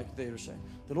with the mic there, say.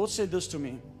 The Lord said this to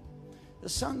me. The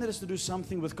son that has to do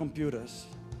something with computers.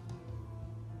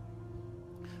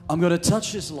 I'm going to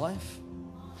touch his life.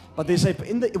 But there's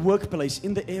in the workplace,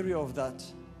 in the area of that,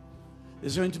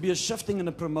 there's going to be a shifting and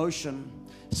a promotion.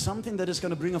 Something that is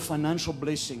going to bring a financial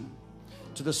blessing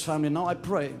to this family. Now I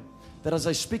pray that as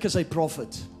I speak as a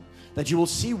prophet, that you will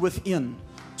see within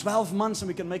 12 months, and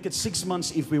we can make it 6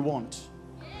 months if we want,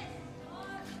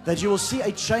 that you will see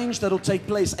a change that will take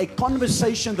place, a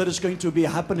conversation that is going to be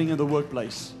happening in the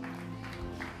workplace.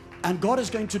 And God is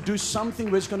going to do something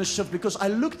where it's going to shift, because I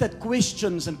looked at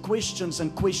questions and questions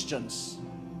and questions.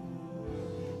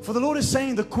 For the Lord is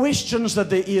saying the questions that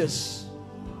there is,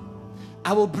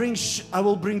 I will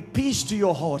bring peace to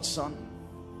your heart, son.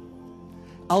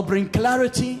 I'll bring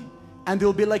clarity, and there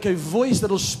will be like a voice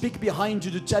that will speak behind you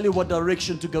to tell you what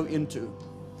direction to go into.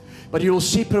 But you will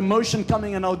see promotion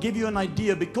coming, and I'll give you an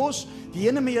idea, because the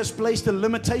enemy has placed a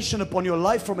limitation upon your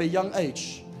life from a young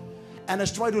age and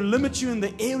has tried to limit you in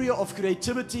the area of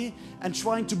creativity and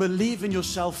trying to believe in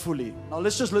yourself fully. Now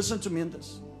let's just listen to me in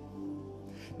this.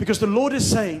 Because the Lord is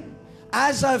saying,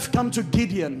 as I've come to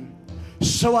Gideon,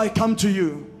 so I come to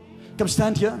you. Come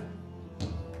stand here.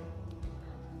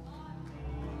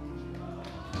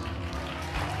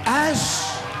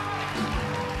 As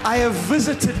I have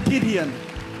visited Gideon,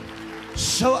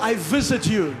 so I visit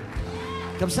you.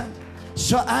 Come stand.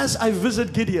 So as I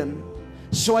visit Gideon,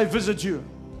 so I visit you.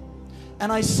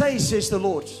 And I say, says the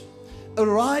Lord,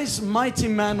 arise, mighty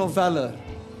man of valor.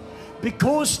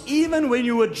 Because even when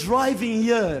you were driving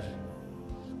here,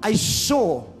 I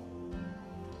saw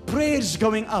prayers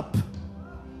going up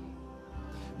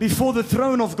before the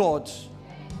throne of God,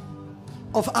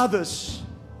 of others.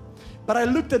 But I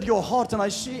looked at your heart and I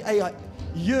see a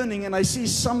yearning, and I see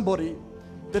somebody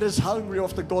that is hungry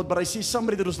after God, but I see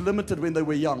somebody that was limited when they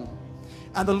were young.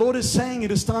 And the Lord is saying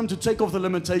it is time to take off the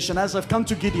limitation. As I've come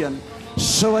to Gideon,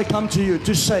 so I come to you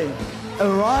to say,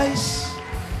 arise,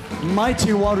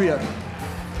 mighty warrior.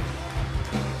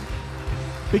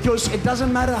 Because it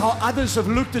doesn't matter how others have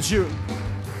looked at you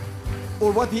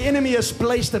or what the enemy has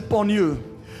placed upon you,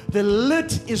 the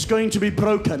lid is going to be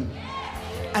broken.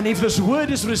 And if this word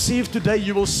is received today,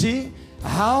 you will see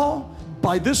how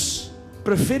by this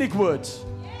prophetic word,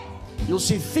 you'll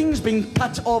see things being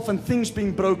cut off and things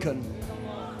being broken.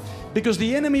 Because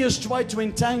the enemy has tried to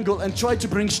entangle and tried to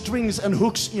bring strings and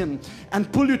hooks in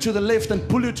and pull you to the left and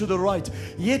pull you to the right.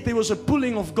 Yet there was a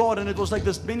pulling of God, and it was like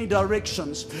there's many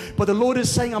directions. But the Lord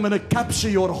is saying, I'm going to capture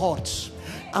your heart.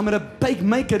 I'm going to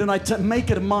make it, and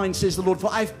make it mine, says the Lord. For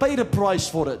I've paid a price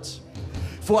for it.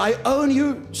 For I own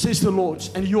you, says the Lord,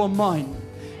 and you are mine.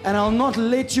 And I'll not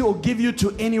let you or give you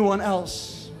to anyone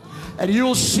else. And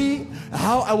you'll see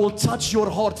how I will touch your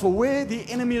heart. For where the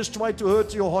enemy has tried to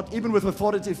hurt your heart, even with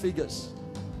authority figures,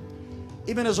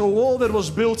 even as a wall that was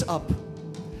built up,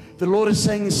 the Lord is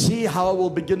saying, see how I will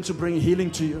begin to bring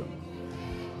healing to you.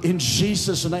 In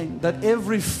Jesus' name, that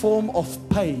every form of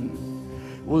pain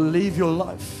will leave your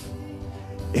life.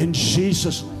 In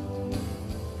Jesus' name.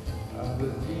 I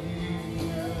believe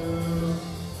you.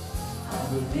 I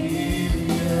believe you.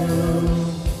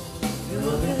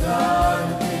 You're the God.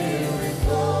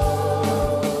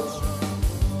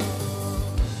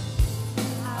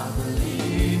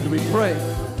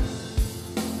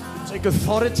 take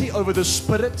authority over the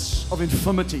spirits of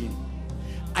infirmity.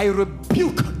 I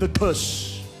rebuke the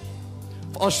curse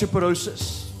of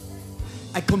osteoporosis.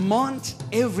 I command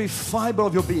every fiber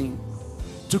of your being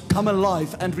to come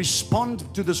alive and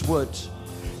respond to this word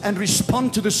and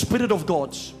respond to the Spirit of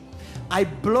God. I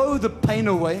blow the pain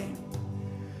away.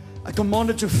 I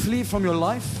command it to flee from your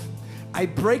life. I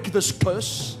break this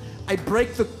curse. I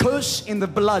break the curse in the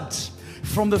blood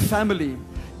from the family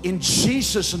in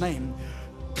Jesus' name.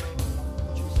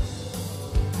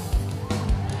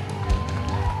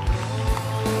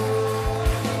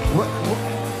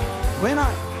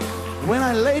 When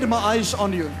I laid my eyes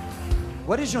on you,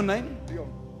 what is your name?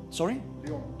 Leon. Sorry?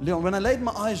 Leon. Leon. When I laid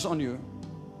my eyes on you,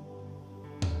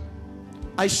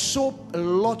 I saw a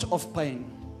lot of pain.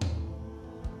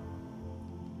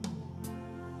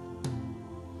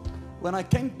 When I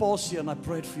came past here and I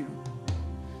prayed for you,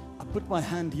 I put my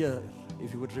hand here,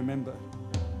 if you would remember.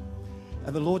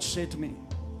 And the Lord said to me,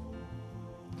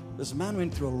 this man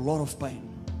went through a lot of pain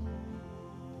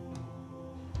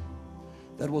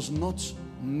that was not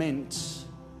meant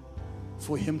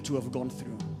for him to have gone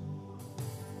through.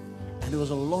 And there was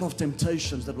a lot of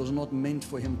temptations that was not meant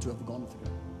for him to have gone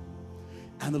through.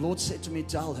 And the Lord said to me,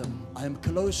 tell him, I am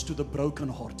close to the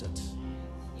brokenhearted.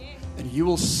 And you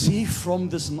will see from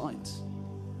this night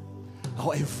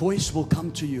how a voice will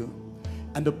come to you.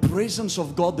 And the presence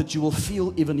of God that you will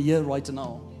feel even here right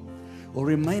now will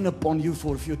remain upon you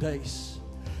for a few days.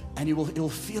 And you'll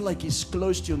feel like He's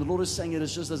close to you. And the Lord is saying it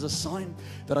is just as a sign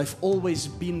that I've always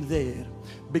been there.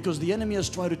 Because the enemy has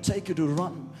tried to take you to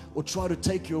run or try to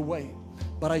take you away.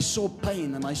 But I saw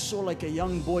pain, and I saw like a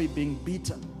young boy being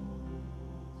beaten.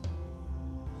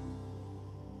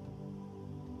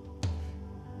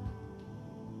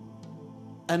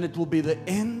 And it will be the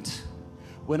end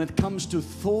when it comes to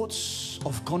thoughts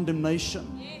of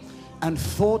condemnation and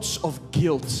thoughts of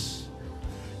guilt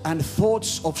and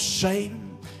thoughts of shame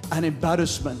and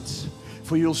embarrassment.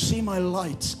 For you'll see my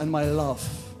light and my love,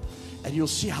 and you'll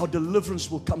see how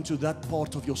deliverance will come to that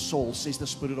part of your soul, says the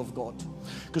Spirit of God.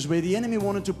 Because where the enemy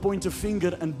wanted to point a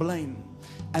finger and blame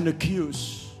and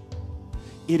accuse,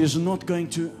 it is not going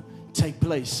to take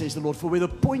place, says the Lord. For where the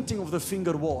pointing of the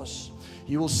finger was,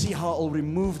 you will see how I'll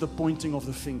remove the pointing of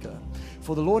the finger.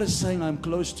 For the Lord is saying, I'm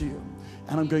close to you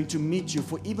and I'm going to meet you.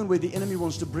 For even where the enemy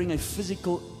wants to bring a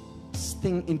physical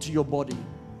thing into your body,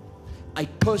 I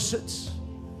curse it.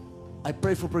 I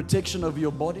pray for protection over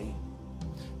your body,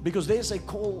 because there's a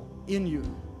call in you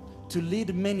to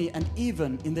lead many, and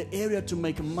even in the area to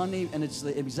make money, and it's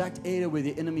the exact area where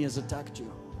the enemy has attacked you.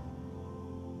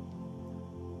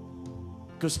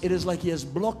 Because it is like he has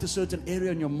blocked a certain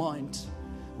area in your mind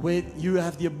where you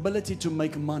have the ability to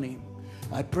make money.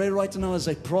 I pray right now as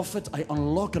a prophet, I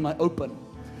unlock and I open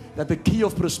that the key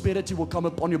of prosperity will come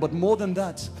upon you. But more than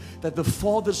that, that the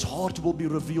Father's heart will be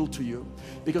revealed to you.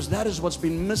 Because that is what's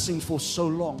been missing for so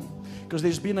long. Because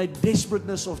there's been a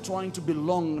desperateness of trying to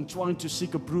belong and trying to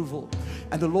seek approval.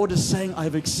 And the Lord is saying,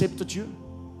 I've accepted you.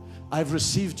 I've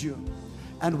received you.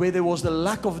 And where there was the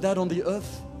lack of that on the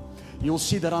earth, you'll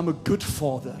see that I'm a good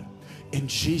Father. In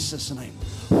Jesus' name.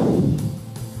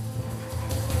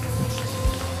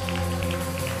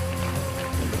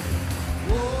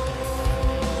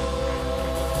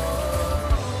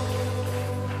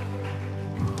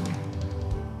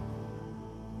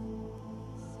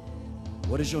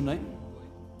 What is your name?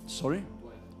 Sorry?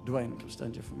 Dwayne, come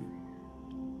stand here for me.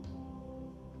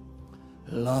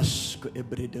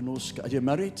 Are you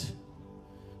married?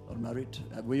 Or married?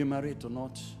 Were you married or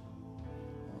not?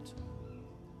 Not.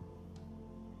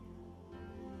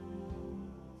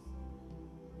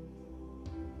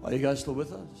 Are you guys still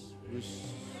with us?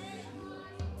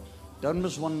 Don't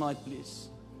miss one night, please.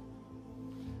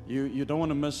 You don't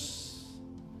want to miss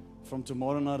from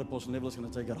tomorrow night. Apostle Neville is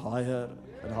going to take it higher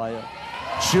and higher.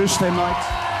 Tuesday night,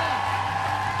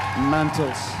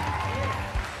 mantles.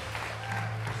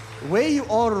 Where you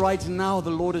are right now, the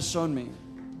Lord has shown me.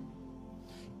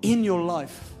 In your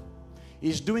life,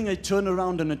 He's doing a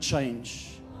turnaround and a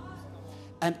change.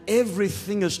 And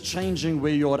everything is changing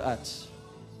where you're at.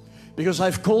 Because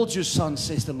I've called you son,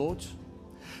 says the Lord.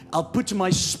 I'll put my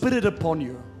Spirit upon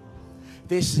you.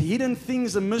 There's hidden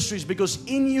things and mysteries, because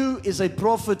in you is a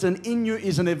prophet and in you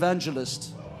is an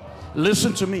evangelist.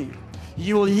 Listen to me.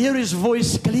 You will hear His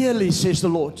voice clearly, says the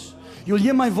Lord. You'll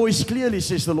hear my voice clearly,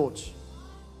 says the Lord.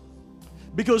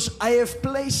 Because I have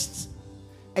placed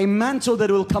a mantle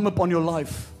that will come upon your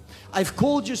life. I've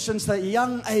called you since a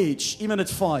young age, even at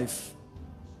 5.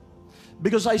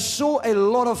 Because I saw a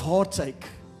lot of heartache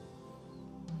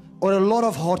or a lot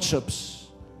of hardships.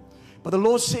 But the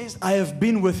Lord says, I have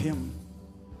been with him.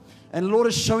 And the Lord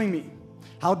is showing me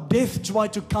how death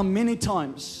tried to come many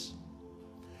times.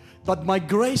 But my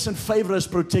grace and favor has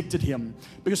protected him.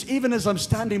 Because even as I'm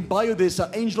standing by you, there's an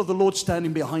angel of the Lord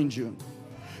standing behind you.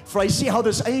 For I see how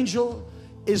this angel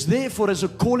is therefore as a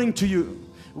calling to you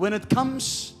when it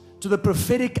comes to the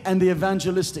prophetic and the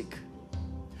evangelistic.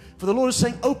 For the Lord is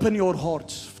saying, open your heart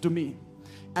to me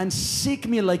and seek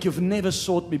me like you've never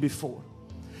sought me before.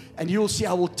 And you will see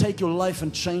I will take your life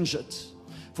and change it.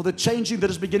 For the changing that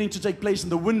is beginning to take place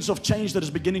and the winds of change that is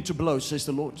beginning to blow, says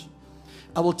the Lord.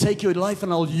 I will take your life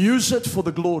and I'll use it for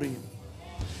the glory.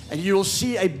 And you will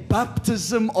see a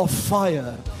baptism of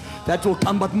fire that will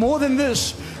come. But more than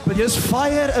this, but yes,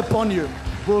 fire upon you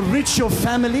will reach your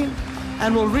family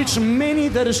and will reach many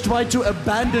that has tried to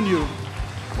abandon you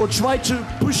or tried to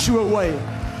push you away.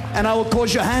 And I will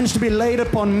cause your hands to be laid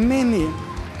upon many.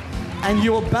 And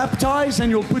you'll baptize and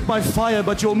you'll put by fire,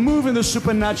 but you'll move in the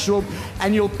supernatural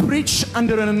and you'll preach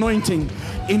under an anointing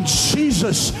in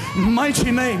Jesus'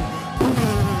 mighty name.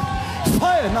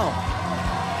 Fire now.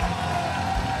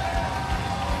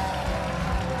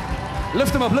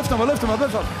 Lift him up, lift him up, lift him up,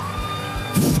 lift him up.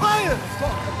 Fire!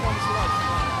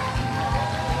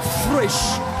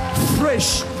 Fresh,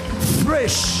 fresh,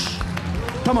 fresh.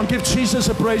 Come on, give Jesus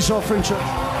a praise offering, church.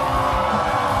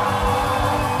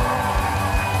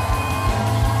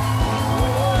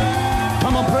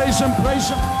 Come on, praise him, praise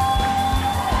him.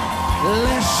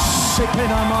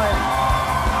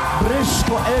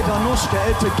 Brisco eganoske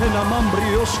etekena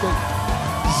mambrioske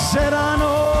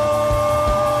Zerano.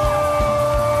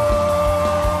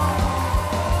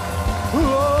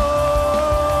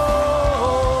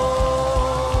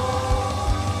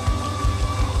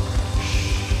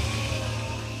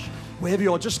 Wherever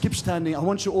you are, just keep standing. I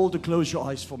want you all to close your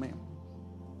eyes for me.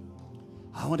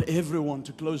 I want everyone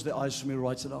to close their eyes for me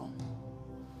right now.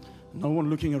 No one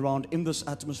looking around in this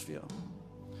atmosphere.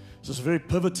 So it's very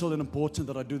pivotal and important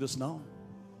that I do this now.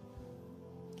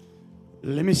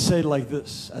 Let me say it like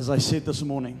this, as I said this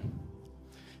morning.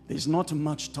 There's not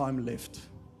much time left.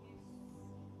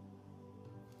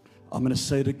 I'm going to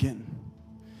say it again.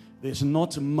 There's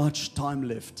not much time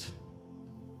left.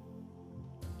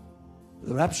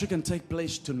 The rapture can take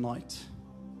place tonight.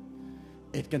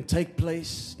 It can take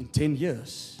place in 10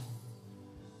 years.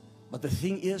 But the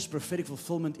thing is, prophetic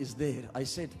fulfillment is there. I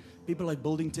said, people like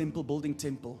building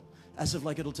temple, as if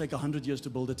like it'll take 100 years to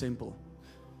build a temple.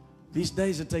 These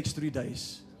days it takes 3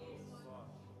 days.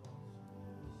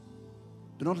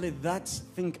 Do not let that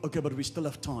think, okay, but we still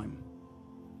have time.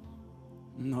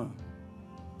 No.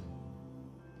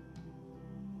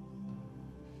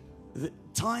 The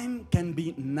time can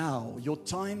be now. Your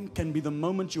time can be the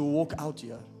moment you walk out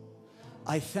here.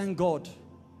 I thank God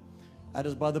that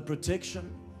is by the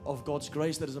protection of God's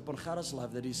grace that is upon Gerard's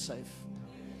life that he's safe.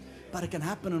 But it can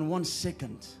happen in 1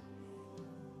 second.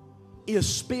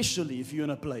 Especially if you're in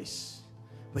a place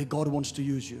where God wants to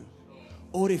use you.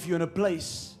 Or if you're in a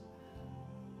place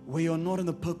where you're not in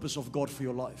the purpose of God for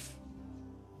your life.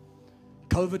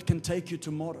 COVID can take you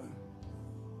tomorrow.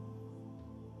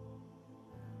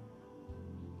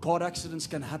 Car accidents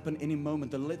can happen any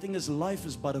moment. The thing is, life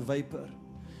is but a vapor.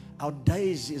 Our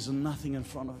days is nothing in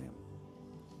front of Him.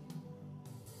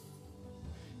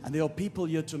 And there are people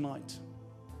here tonight.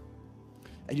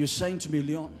 And you're saying to me,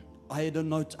 Leon, I do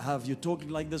not have, you're talking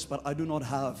like this, but I do not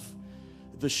have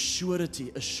the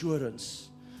assurance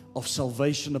of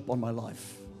salvation upon my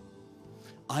life.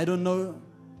 I don't know.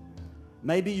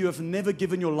 Maybe you have never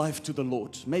given your life to the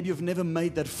Lord. Maybe you've never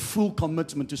made that full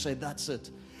commitment to say, that's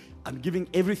it. I'm giving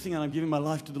everything and I'm giving my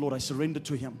life to the Lord. I surrender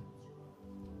to Him.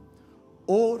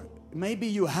 Or maybe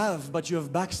you have, but you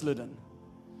have backslidden.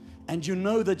 And you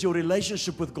know that your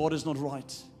relationship with God is not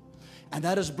right. And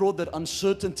that has brought that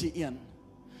uncertainty in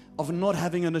of not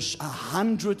having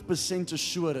 100%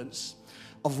 assurance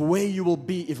of where you will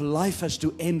be if life has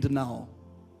to end now.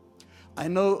 I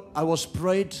know I was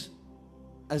prayed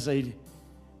as a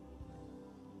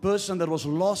person that was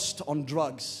lost on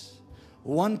drugs.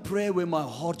 One prayer where my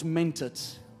heart meant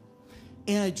it.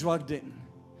 And I drugged in.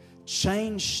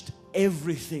 Changed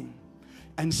everything.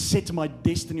 And set my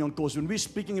destiny on course. When we're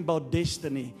speaking about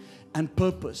destiny and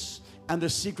purpose and the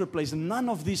secret place, none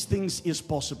of these things is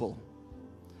possible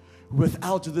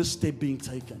without this step being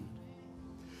taken.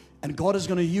 And God is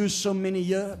going to use so many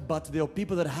here, but there are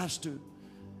people that has to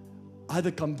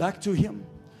either come back to Him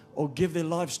or give their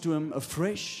lives to Him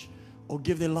afresh or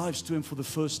give their lives to Him for the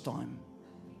first time.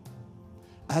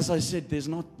 As I said, there's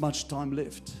not much time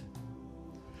left.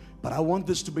 But I want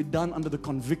this to be done under the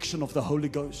conviction of the Holy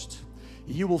Ghost.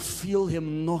 You will feel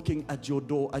Him knocking at your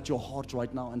door, at your heart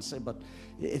right now and say, but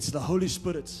it's the Holy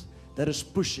Spirit that is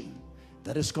pushing,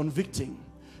 that is convicting,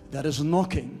 that is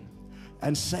knocking.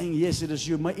 and saying, yes, it is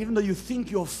you. Even though you think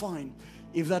you're fine,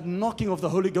 if that knocking of the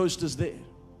Holy Ghost is there,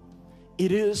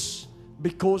 it is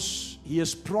because He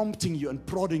is prompting you and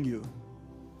prodding you.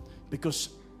 Because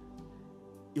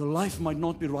your life might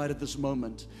not be right at this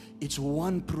moment. It's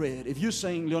one prayer. If you're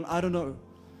saying, Leon, I don't know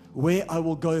where I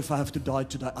will go if I have to die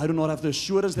today. I do not have the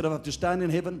assurance that I have to stand in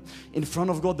heaven in front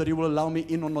of God, that He will allow me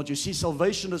in or not. You see,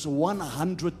 salvation is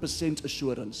 100%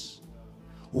 assurance.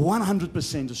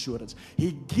 100% assurance.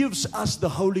 He gives us the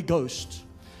Holy Ghost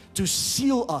to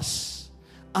seal us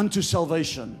unto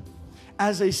salvation,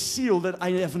 as a seal that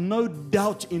I have no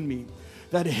doubt in me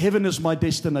that heaven is my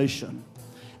destination.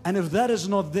 And if that is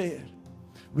not there,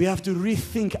 we have to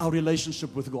rethink our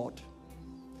relationship with God.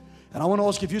 And I want to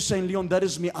ask, if you're saying, Leon, that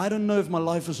is me, I don't know if my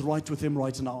life is right with Him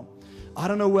right now. I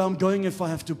don't know where I'm going, if I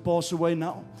have to pass away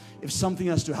now, if something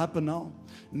has to happen now.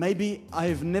 Maybe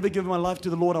I've never given my life to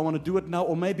the Lord, I want to do it now.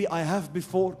 Or maybe I have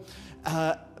before,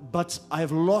 but I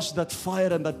have lost that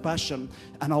fire and that passion,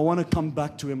 and I want to come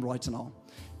back to Him right now.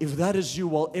 If that is you,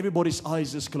 while everybody's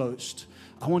eyes is closed,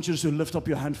 I want you to lift up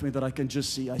your hand for me, that I can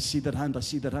just see. I see that hand, I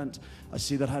see that hand, I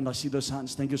see that hand, I see those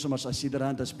hands. Thank you so much. I see that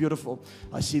hand, that's beautiful.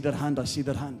 I see that hand, I see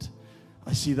that hand.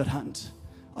 I see that hand,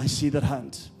 I see that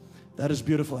hand. That is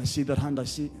beautiful. I see that hand, I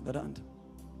see that hand.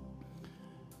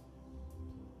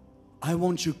 I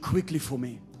want you quickly for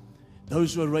me.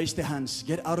 Those who have raised their hands,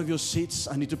 get out of your seats.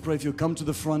 I need to pray for you. Come to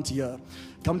the front here.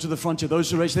 Come to the front here.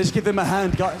 Those who raised, let's give them a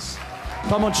hand, guys.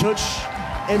 Come on, church.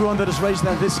 Everyone that has raised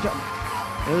their hand, let's come.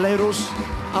 Leros,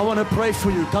 I want to pray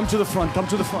for you. Come to the front. Come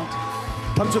to the front.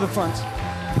 Come to the front.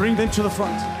 Bring them to the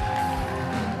front.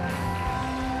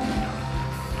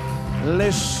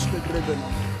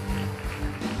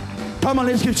 Come on,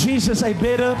 let's give Jesus a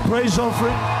better praise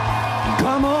offering.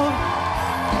 Come on.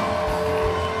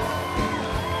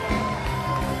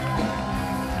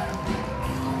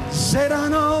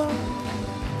 Seranos.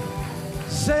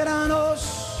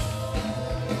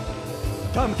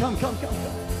 Come.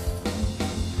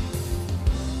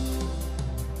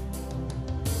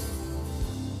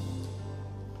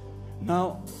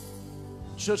 Now,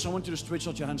 church, I want you to stretch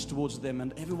out your hands towards them,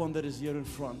 and everyone that is here in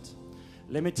front.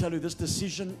 Let me tell you, this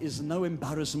decision is no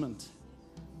embarrassment.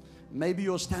 Maybe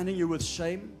you're standing here with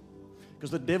shame,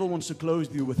 because the devil wants to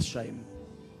clothe you with shame.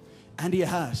 And he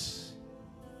has.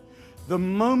 The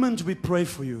moment we pray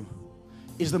for you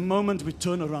is the moment we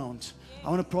turn around. I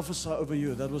want to prophesy over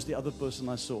you. That was the other person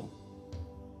I saw.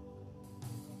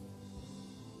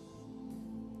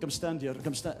 Come stand here.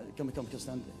 Come stand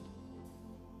there.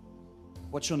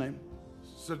 What's your name?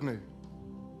 Sydney.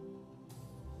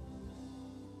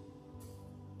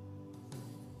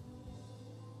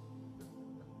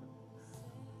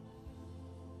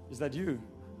 Is that you?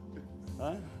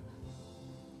 Huh?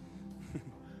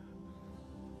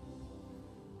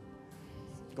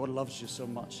 God loves you so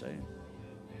much, eh?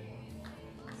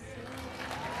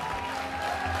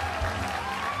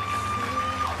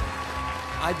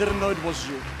 I didn't know it was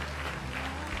you.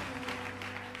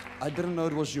 I didn't know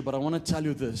it was you, but I want to tell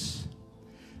you this.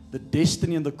 The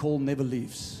destiny and the call never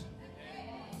leaves.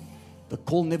 The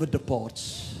call never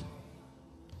departs.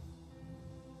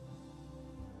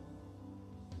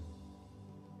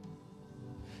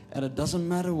 And it doesn't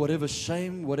matter whatever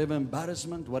shame, whatever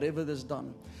embarrassment, whatever there's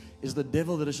done. Is the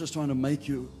devil that is just trying to make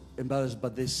you embarrassed.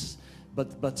 But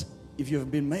if you have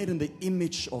been made in the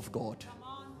image of God,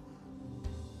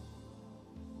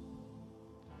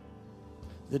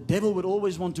 the devil would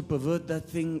always want to pervert that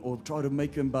thing or try to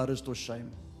make you embarrassed or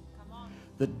shame.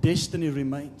 The destiny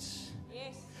remains.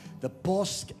 Yes. The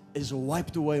past is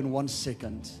wiped away in 1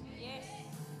 second. Yes.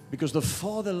 Because the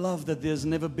Father loved that there's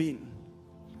never been.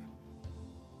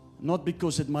 Not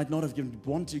because it might not have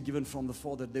wanted given from the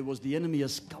Father. There was the enemy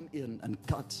has come in and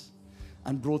cut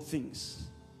and brought things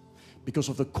because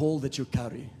of the call that you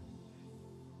carry.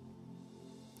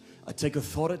 I take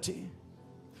authority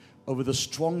over the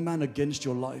strong man against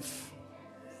your life.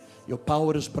 Your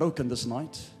power is broken this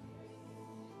night.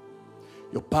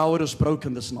 Your power is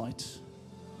broken this night.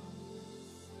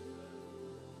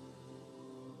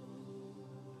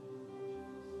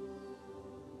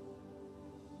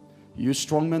 You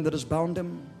strong man that has bound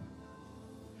him,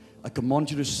 I command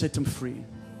you to set him free.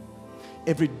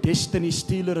 Every destiny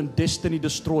stealer and destiny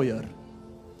destroyer,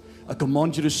 I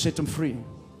command you to set him free.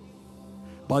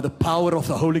 By the power of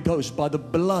the Holy Ghost, by the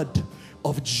blood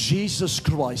of Jesus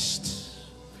Christ,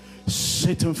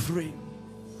 set him free.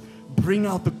 Bring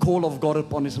out the call of God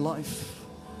upon his life,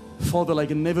 Father,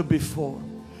 like never before.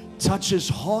 Touch his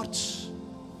heart.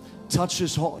 Touch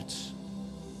his heart.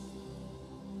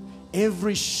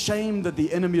 Every shame that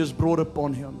the enemy has brought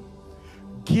upon him,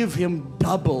 give him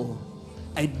double,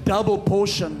 a double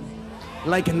portion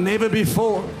like never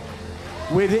before.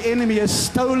 Where the enemy has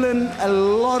stolen a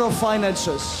lot of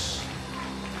finances,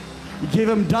 give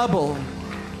him double.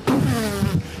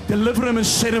 Deliver him and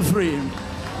set him free.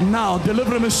 Now,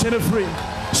 deliver him and set him free.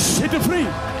 Set him free.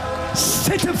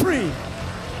 Set him free.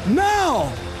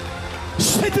 Now,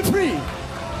 set him free.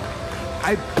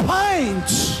 I bind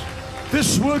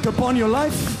this work upon your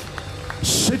life.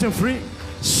 Set him free.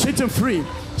 Set him free.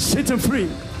 Set him free.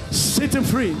 Set him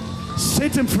free.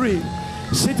 Set him free.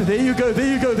 Set him. There you go.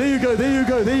 There you go. There you go. There you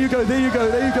go. There you go. There you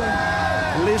go. There you go.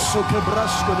 Leso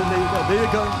kebrasko. There you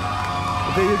go.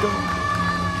 There you go.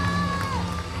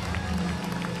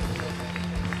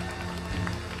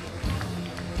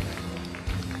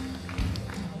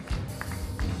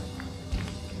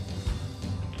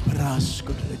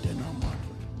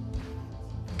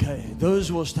 Okay, those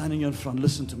who are standing in front,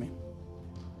 listen to me.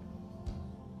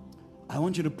 I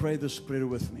want you to pray this prayer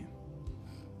with me.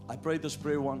 I prayed this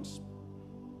prayer once,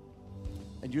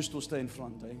 and you still stay in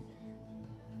front, eh?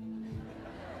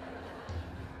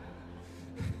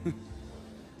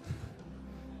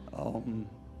 I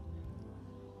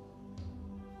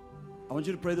want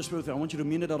you to pray this prayer with me. I want you to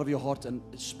mean it out of your heart and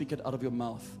speak it out of your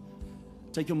mouth.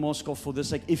 Take your mask off for this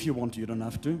sake, if you want to. You don't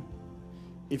have to.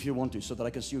 If you want to, so that I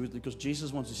can see you, because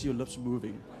Jesus wants to see your lips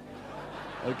moving.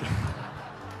 Okay.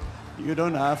 You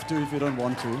don't have to if you don't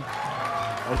want to.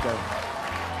 Okay.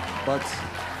 But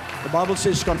the Bible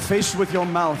says, confess with your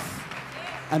mouth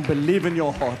and believe in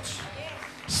your heart.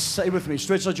 Say with me,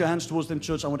 stretch out your hands towards them,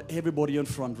 church. I want everybody in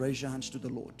front. Raise your hands to the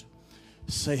Lord.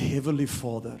 Say, Heavenly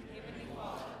Father,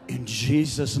 in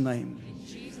Jesus' name,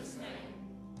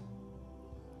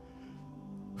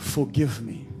 forgive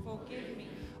me.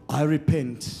 I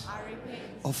repent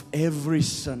of every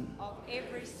sin.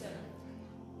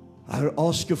 I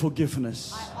ask your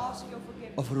forgiveness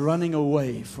of running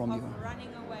away from you.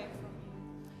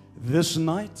 This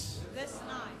night,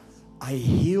 I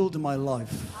healed my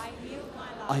life.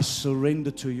 I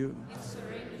surrender to you.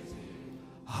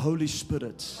 Holy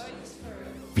Spirit,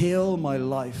 fill my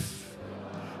life.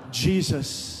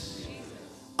 Jesus,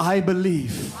 I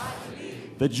believe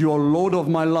that you are Lord of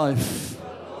my life.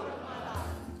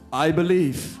 I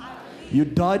believe you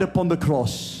died upon the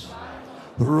cross,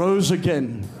 rose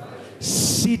again,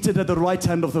 seated at the right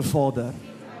hand of the Father.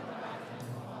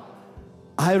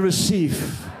 I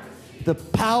receive the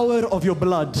power of your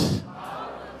blood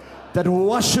that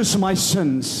washes my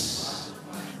sins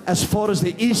as far as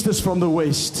the east is from the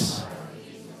west.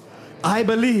 I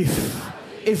believe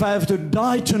if I have to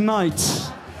die tonight,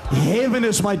 heaven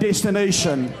is my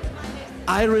destination.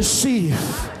 I receive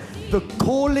the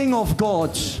calling of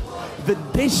God, the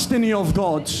destiny of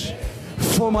God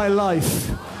for my life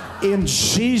in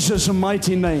Jesus'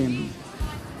 mighty name.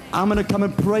 I'm going to come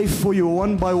and pray for you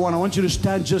one by one. I want you to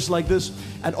stand just like this,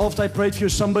 and after I pray for you,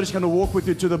 somebody's going to walk with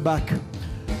you to the back.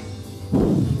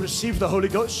 Receive the Holy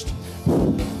Ghost.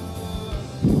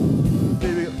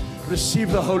 There you go.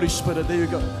 Receive the Holy Spirit. There you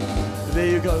go. There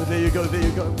you go. There you go. There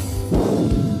you go.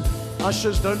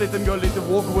 Ushers, don't let them go. Let them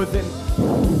walk with them.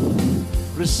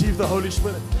 Receive the Holy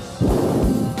Spirit.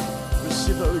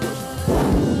 Receive the Holy Ghost.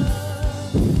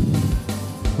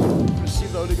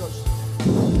 Receive the Holy Ghost.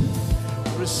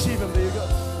 Receive Him. There you go.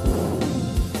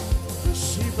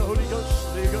 Receive the Holy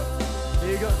Ghost. There you go.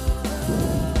 There you go.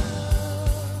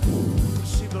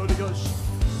 Receive the Holy Ghost.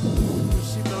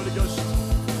 Receive the Holy Ghost.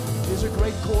 There's a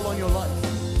great call on your life.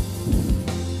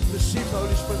 Receive the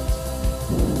Holy Spirit.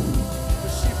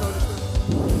 Receive the Holy Spirit.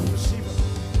 Receive Him.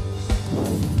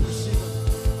 Receive Him.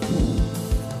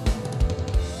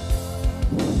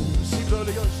 Receive the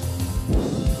Holy Ghost.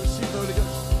 Receive the Holy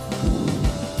Ghost.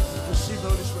 Receive the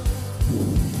Holy Spirit.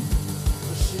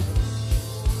 Receive it.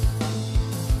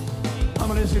 I'm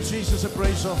going to give Jesus a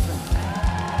praise offering.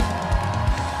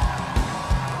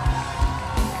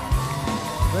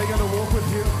 They're going to walk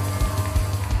with you.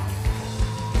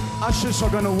 Ushers are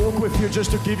going to walk with you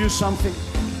just to give you something.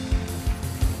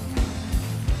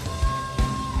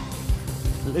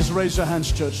 Let's raise our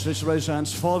hands, church. Let's raise our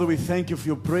hands. Father, we thank you for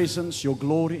your presence, your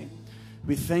glory.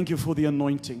 We thank you for the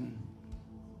anointing.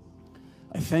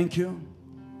 I thank you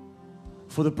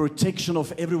for the protection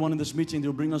of everyone in this meeting.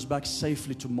 They'll bring us back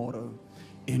safely tomorrow.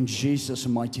 In Jesus'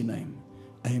 mighty name.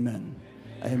 Amen.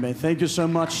 Amen. Thank you so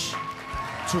much.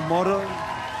 Tomorrow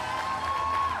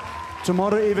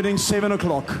evening, 7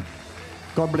 o'clock.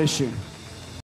 God bless you.